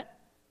 Did you hear that?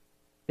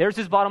 There's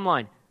his bottom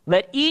line.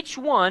 Let each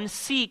one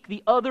seek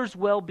the other's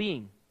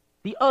well-being.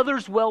 The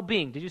other's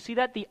well-being. Did you see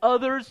that? The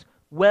other's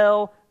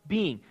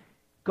well-being.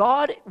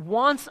 God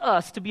wants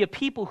us to be a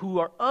people who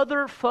are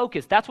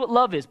other-focused. That's what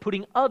love is,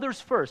 putting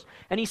others first.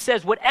 And he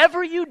says,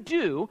 whatever you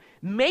do,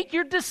 make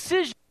your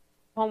decision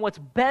on what's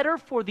better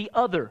for the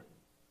other.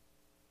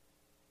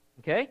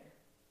 Okay?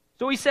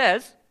 So he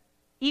says,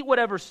 eat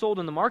whatever is sold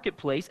in the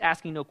marketplace,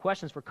 asking no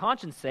questions for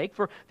conscience sake,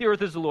 for the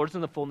earth is the Lord's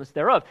and the fullness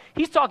thereof.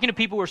 He's talking to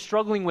people who are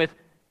struggling with,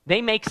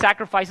 they make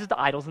sacrifices to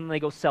idols and then they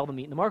go sell the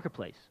meat in the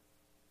marketplace.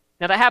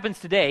 Now that happens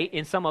today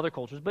in some other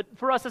cultures, but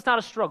for us it's not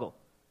a struggle.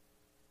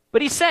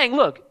 But he's saying,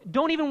 look,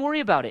 don't even worry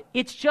about it.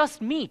 It's just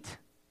meat.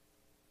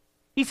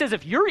 He says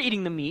if you're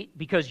eating the meat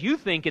because you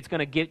think it's going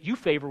to get you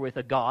favor with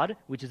a god,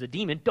 which is a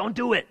demon, don't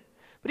do it.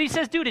 But he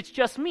says, dude, it's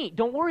just meat.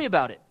 Don't worry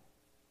about it.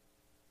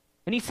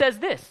 And he says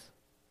this.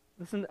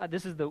 Listen,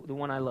 this is the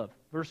one I love.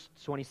 Verse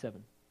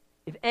 27.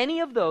 If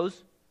any of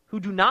those who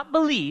do not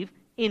believe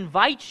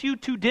invite you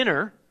to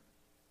dinner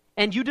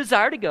and you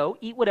desire to go,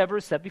 eat whatever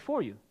is set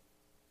before you.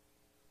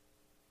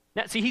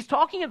 Now, see, he's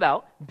talking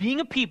about being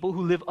a people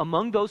who live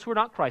among those who are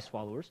not Christ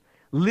followers,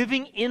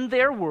 living in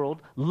their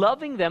world,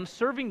 loving them,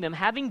 serving them,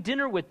 having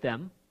dinner with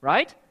them,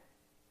 right?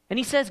 And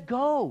he says,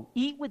 go,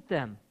 eat with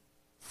them,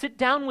 sit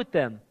down with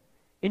them,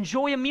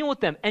 enjoy a meal with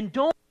them, and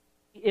don't,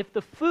 if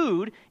the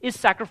food is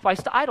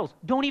sacrificed to idols,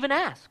 don't even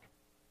ask.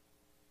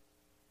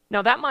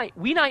 Now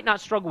we might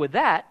not struggle with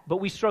that, but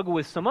we struggle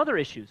with some other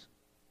issues.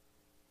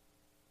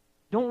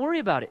 Don't worry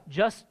about it,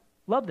 just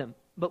love them.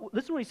 But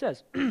listen to what he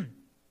says.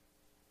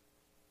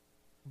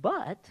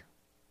 But,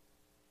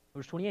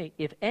 verse 28,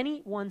 if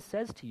anyone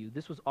says to you,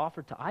 this was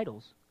offered to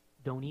idols,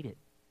 don't eat it.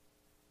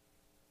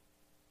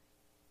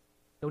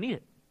 Don't eat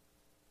it.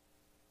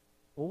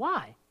 Well,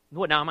 why?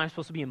 What, now am I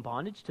supposed to be in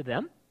bondage to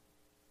them?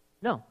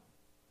 No.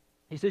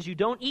 He says you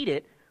don't eat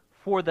it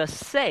for the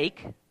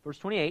sake, verse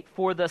 28,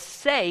 for the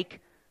sake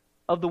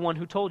of the one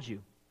who told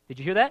you. Did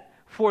you hear that?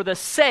 For the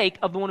sake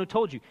of the one who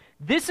told you.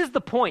 This is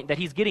the point that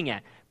he's getting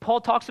at. Paul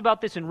talks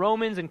about this in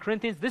Romans and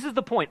Corinthians. This is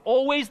the point,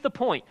 always the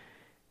point.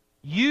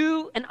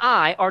 You and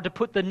I are to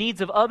put the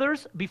needs of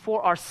others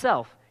before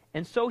ourselves.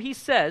 And so he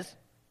says,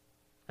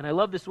 and I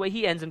love this way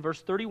he ends in verse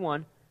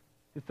 31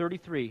 to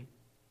 33.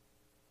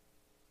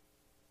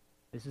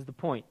 This is the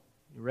point.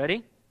 You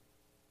ready?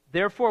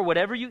 Therefore,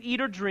 whatever you eat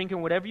or drink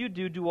and whatever you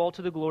do, do all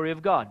to the glory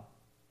of God.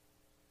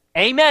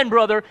 Amen,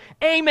 brother.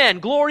 Amen.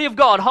 Glory of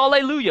God.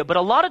 Hallelujah. But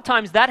a lot of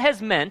times that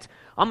has meant,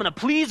 I'm going to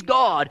please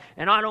God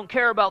and I don't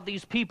care about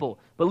these people.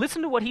 But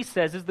listen to what he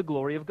says is the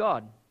glory of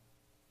God.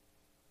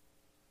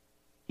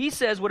 He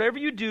says, whatever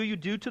you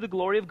do to the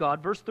glory of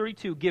God. Verse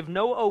 32, give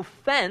no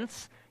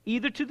offense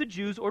either to the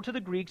Jews or to the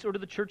Greeks or to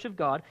the church of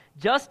God,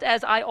 just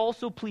as I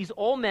also please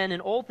all men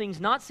in all things,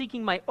 not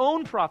seeking my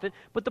own profit,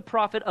 but the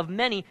profit of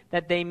many,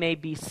 that they may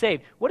be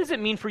saved. What does it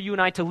mean for you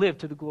and I to live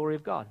to the glory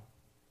of God?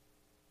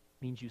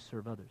 It means you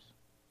serve others.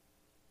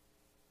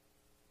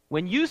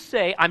 When you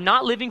say, I'm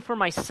not living for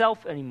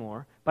myself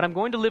anymore, but I'm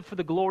going to live for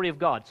the glory of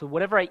God. So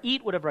whatever I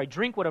eat, whatever I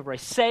drink, whatever I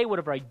say,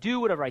 whatever I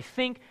do, whatever I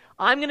think,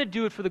 I'm going to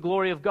do it for the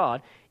glory of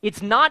God.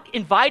 It's not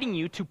inviting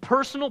you to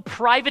personal,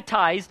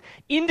 privatized,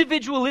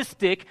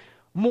 individualistic,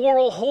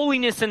 moral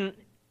holiness, and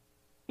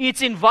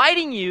it's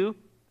inviting you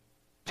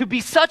to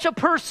be such a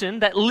person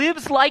that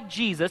lives like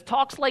Jesus,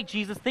 talks like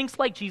Jesus, thinks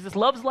like Jesus,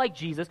 loves like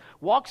Jesus,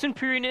 walks in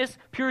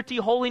purity,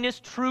 holiness,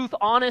 truth,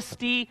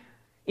 honesty,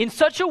 in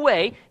such a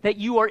way that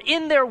you are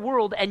in their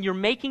world and you're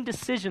making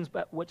decisions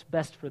about what's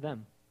best for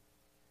them.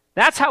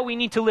 That's how we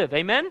need to live,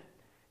 amen?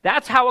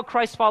 That's how a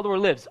Christ follower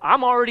lives.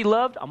 I'm already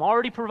loved, I'm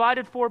already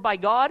provided for by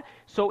God,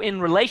 so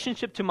in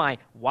relationship to my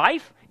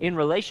wife, in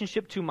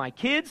relationship to my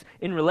kids,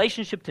 in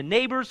relationship to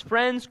neighbors,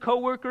 friends,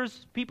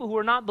 coworkers, people who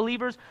are not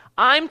believers,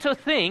 I'm to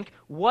think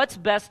what's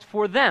best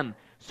for them.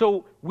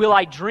 So will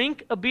I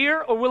drink a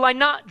beer or will I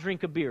not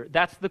drink a beer?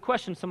 That's the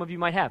question some of you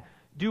might have.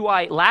 Do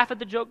I laugh at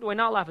the joke? Do I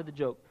not laugh at the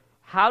joke?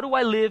 How do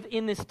I live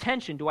in this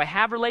tension? Do I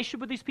have a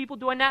relationship with these people?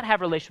 Do I not have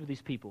a relationship with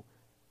these people?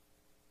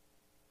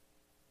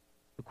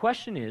 The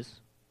question is,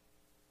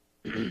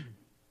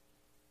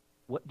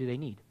 what do they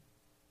need?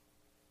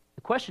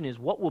 The question is,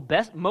 what will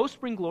most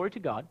bring glory to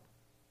God,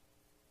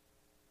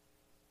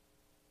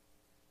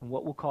 and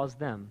what will cause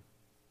them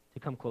to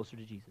come closer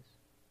to Jesus?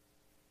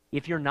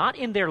 If you're not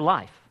in their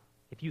life,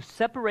 if you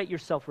separate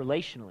yourself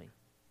relationally,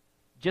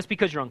 just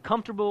because you're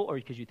uncomfortable or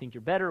because you think you're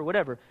better or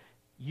whatever,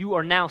 you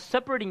are now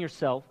separating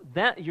yourself,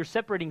 you're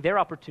separating their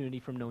opportunity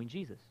from knowing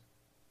Jesus.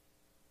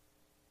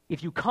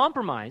 If you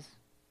compromise,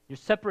 you're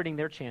separating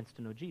their chance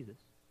to know Jesus.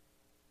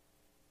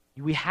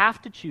 We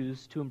have to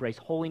choose to embrace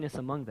holiness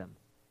among them.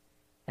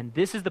 And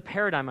this is the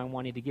paradigm I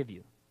wanted to give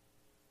you.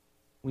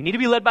 We need to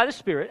be led by the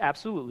Spirit,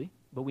 absolutely,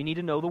 but we need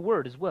to know the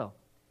Word as well.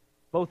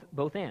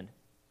 Both and.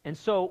 And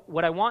so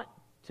what I want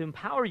to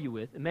empower you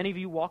with, and many of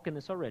you walk in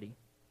this already,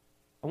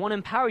 I want to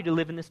empower you to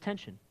live in this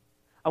tension.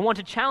 I want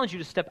to challenge you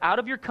to step out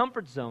of your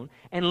comfort zone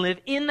and live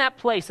in that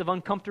place of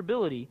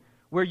uncomfortability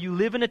where you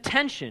live in a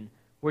tension,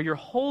 where you're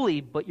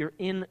holy, but you're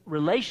in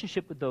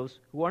relationship with those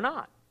who are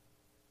not.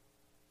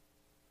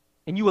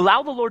 And you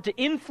allow the Lord to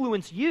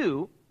influence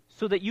you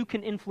so that you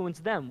can influence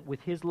them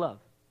with His love.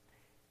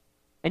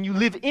 And you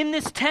live in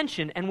this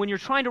tension, and when you're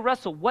trying to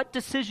wrestle, what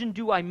decision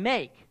do I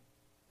make?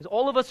 Because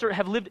all of us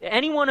have lived,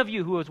 any one of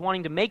you who is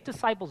wanting to make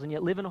disciples and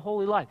yet live in a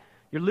holy life,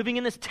 you're living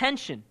in this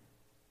tension. And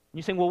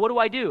you're saying, well, what do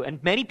I do?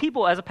 And many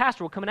people, as a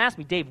pastor, will come and ask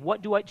me, Dave,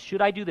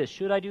 should I do this?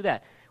 Should I do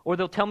that? Or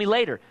they'll tell me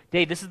later,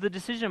 Dave, this is the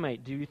decision I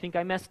made. Do you think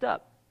I messed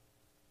up?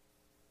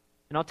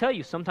 And I'll tell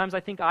you, sometimes I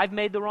think I've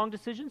made the wrong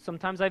decision,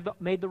 sometimes I've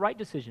made the right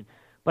decision.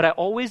 But I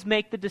always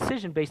make the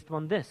decision based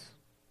on this.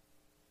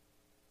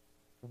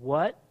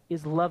 What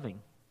is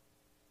loving?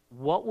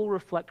 What will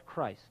reflect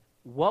Christ?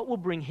 What will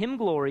bring Him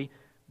glory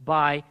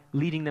by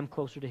leading them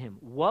closer to Him?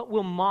 What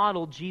will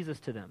model Jesus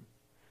to them?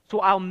 So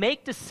I'll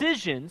make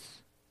decisions.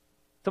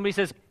 Somebody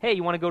says, hey,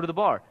 you want to go to the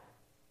bar?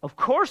 Of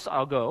course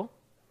I'll go.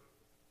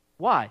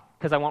 Why?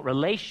 Because I want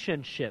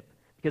relationship.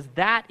 Because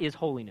that is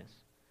holiness.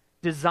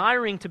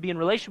 Desiring to be in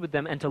relationship with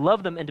them and to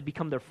love them and to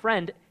become their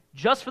friend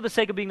just for the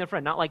sake of being their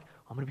friend. Not like,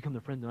 I'm going to become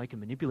their friend and I can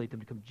manipulate them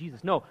to become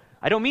Jesus. No,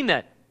 I don't mean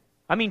that.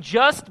 I mean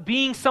just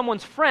being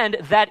someone's friend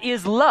that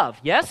is love,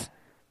 yes?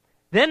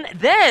 Then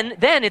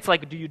it's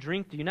like, do you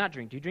drink? Do you not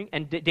drink? Do you drink?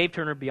 And Dave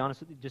Turner, be honest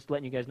with you, just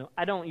letting you guys know,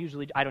 I don't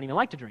even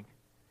like to drink.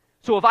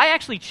 So if I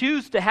actually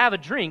choose to have a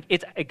drink,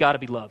 it got to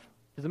be love.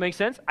 Does it make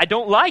sense? I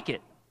don't like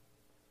it.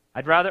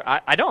 I'd rather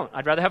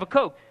have a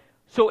Coke.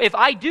 So if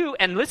I do,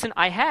 and listen,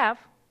 I have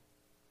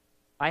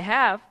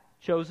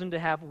chosen to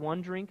have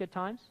one drink at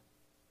times,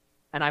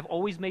 and I've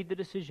always made the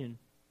decision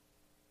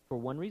for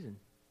one reason,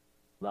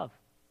 love.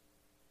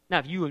 Now,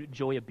 if you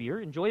enjoy a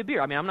beer, enjoy a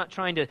beer. I mean, I'm not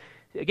trying to,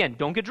 again,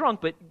 don't get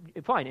drunk, but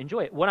fine,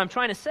 enjoy it. What I'm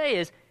trying to say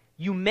is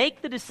you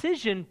make the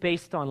decision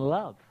based on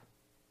love.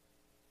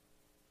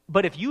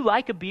 But if you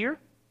like a beer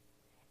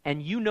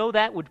and you know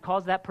that would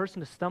cause that person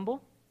to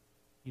stumble,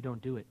 you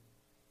don't do it.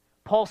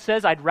 Paul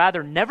says, I'd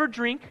rather never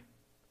drink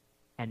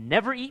and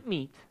never eat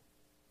meat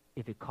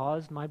if it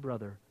caused my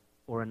brother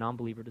or a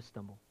non-believer to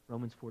stumble.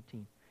 Romans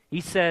 14. He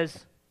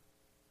says,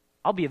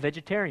 I'll be a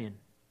vegetarian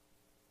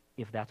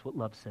if that's what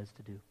love says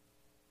to do.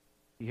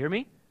 You hear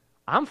me?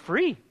 I'm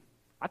free.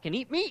 I can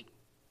eat meat.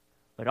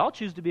 But I'll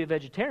choose to be a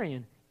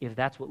vegetarian if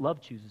that's what love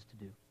chooses to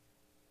do.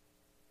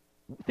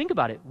 Think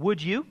about it.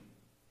 Would you?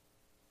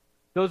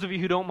 Those of you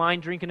who don't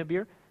mind drinking a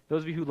beer,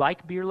 those of you who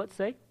like beer, let's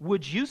say,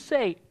 would you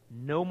say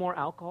no more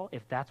alcohol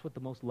if that's what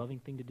the most loving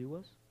thing to do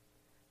was?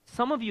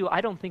 Some of you,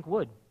 I don't think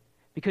would,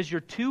 because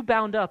you're too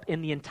bound up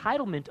in the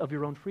entitlement of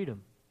your own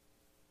freedom.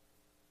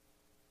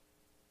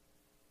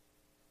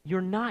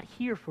 You're not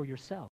here for yourself.